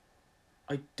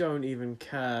 I don't even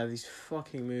care. These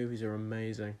fucking movies are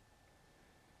amazing.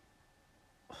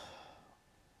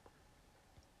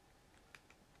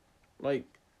 Like...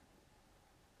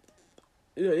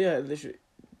 Yeah, literally.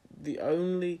 The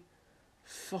only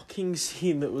fucking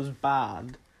scene that was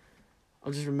bad,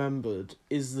 I just remembered,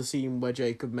 is the scene where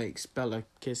Jacob makes Bella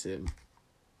kiss him.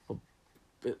 But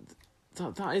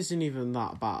that isn't even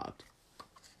that bad.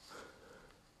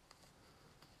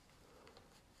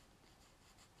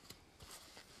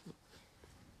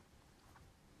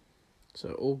 So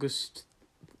August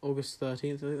 13th, I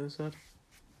think they said.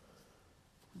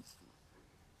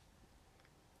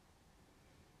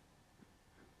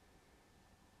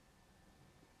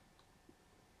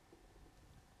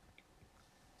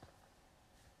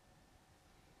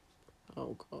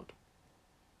 Oh, God.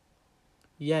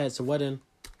 Yeah, it's a wedding.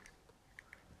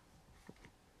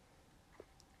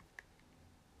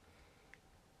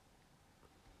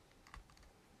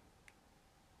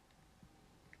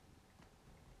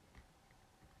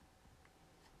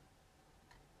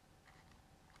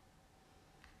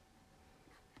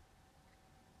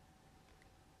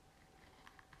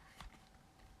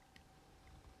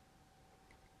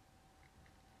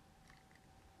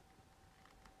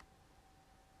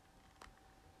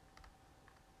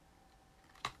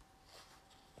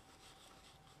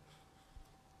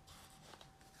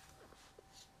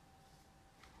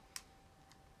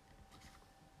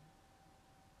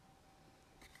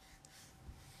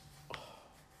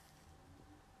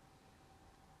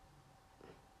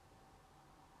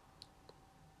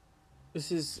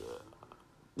 This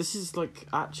is like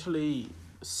actually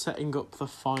setting up the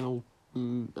final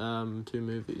two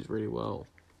movies really well.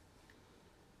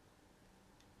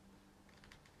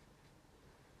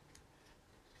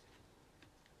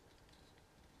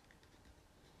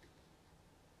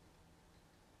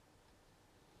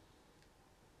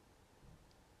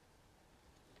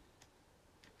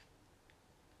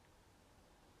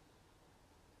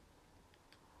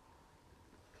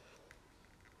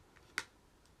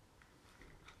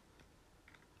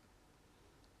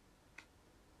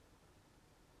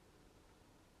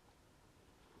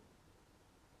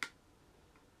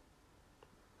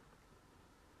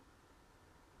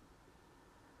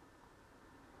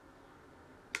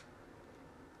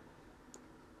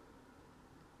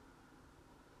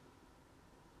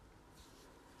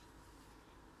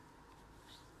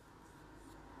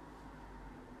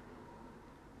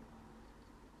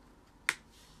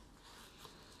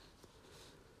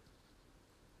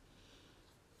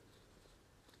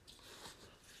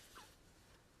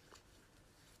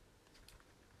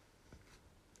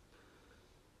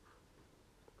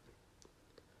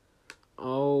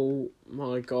 Oh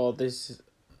my God, this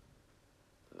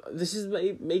is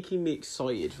making me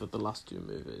excited for the last two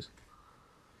movies.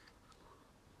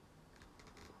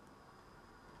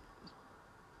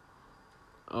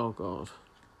 Oh God.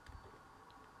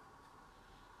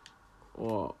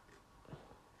 What?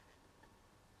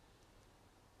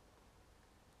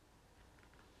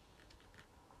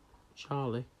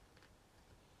 Charlie?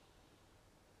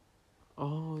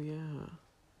 Oh yeah.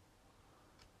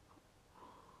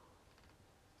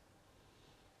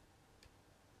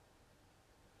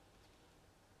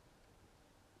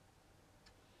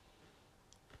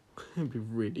 It'd be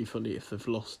really funny if they've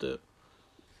lost it.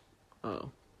 Oh.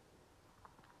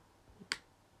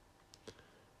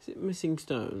 Is it missing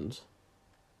stones?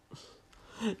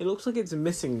 It looks like it's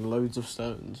missing loads of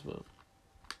stones, but...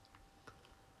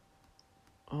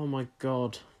 Oh my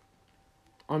God.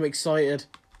 I'm excited.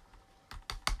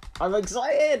 I'm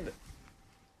excited!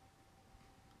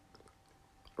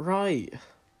 Right.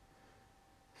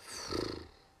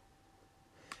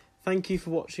 Thank you for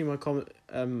watching my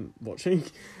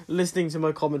listening to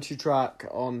my commentary track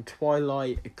on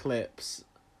Twilight Eclipse.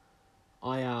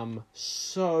 I am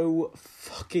so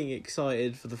fucking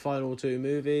excited for the final two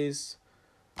movies.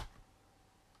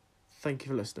 Thank you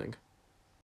for listening.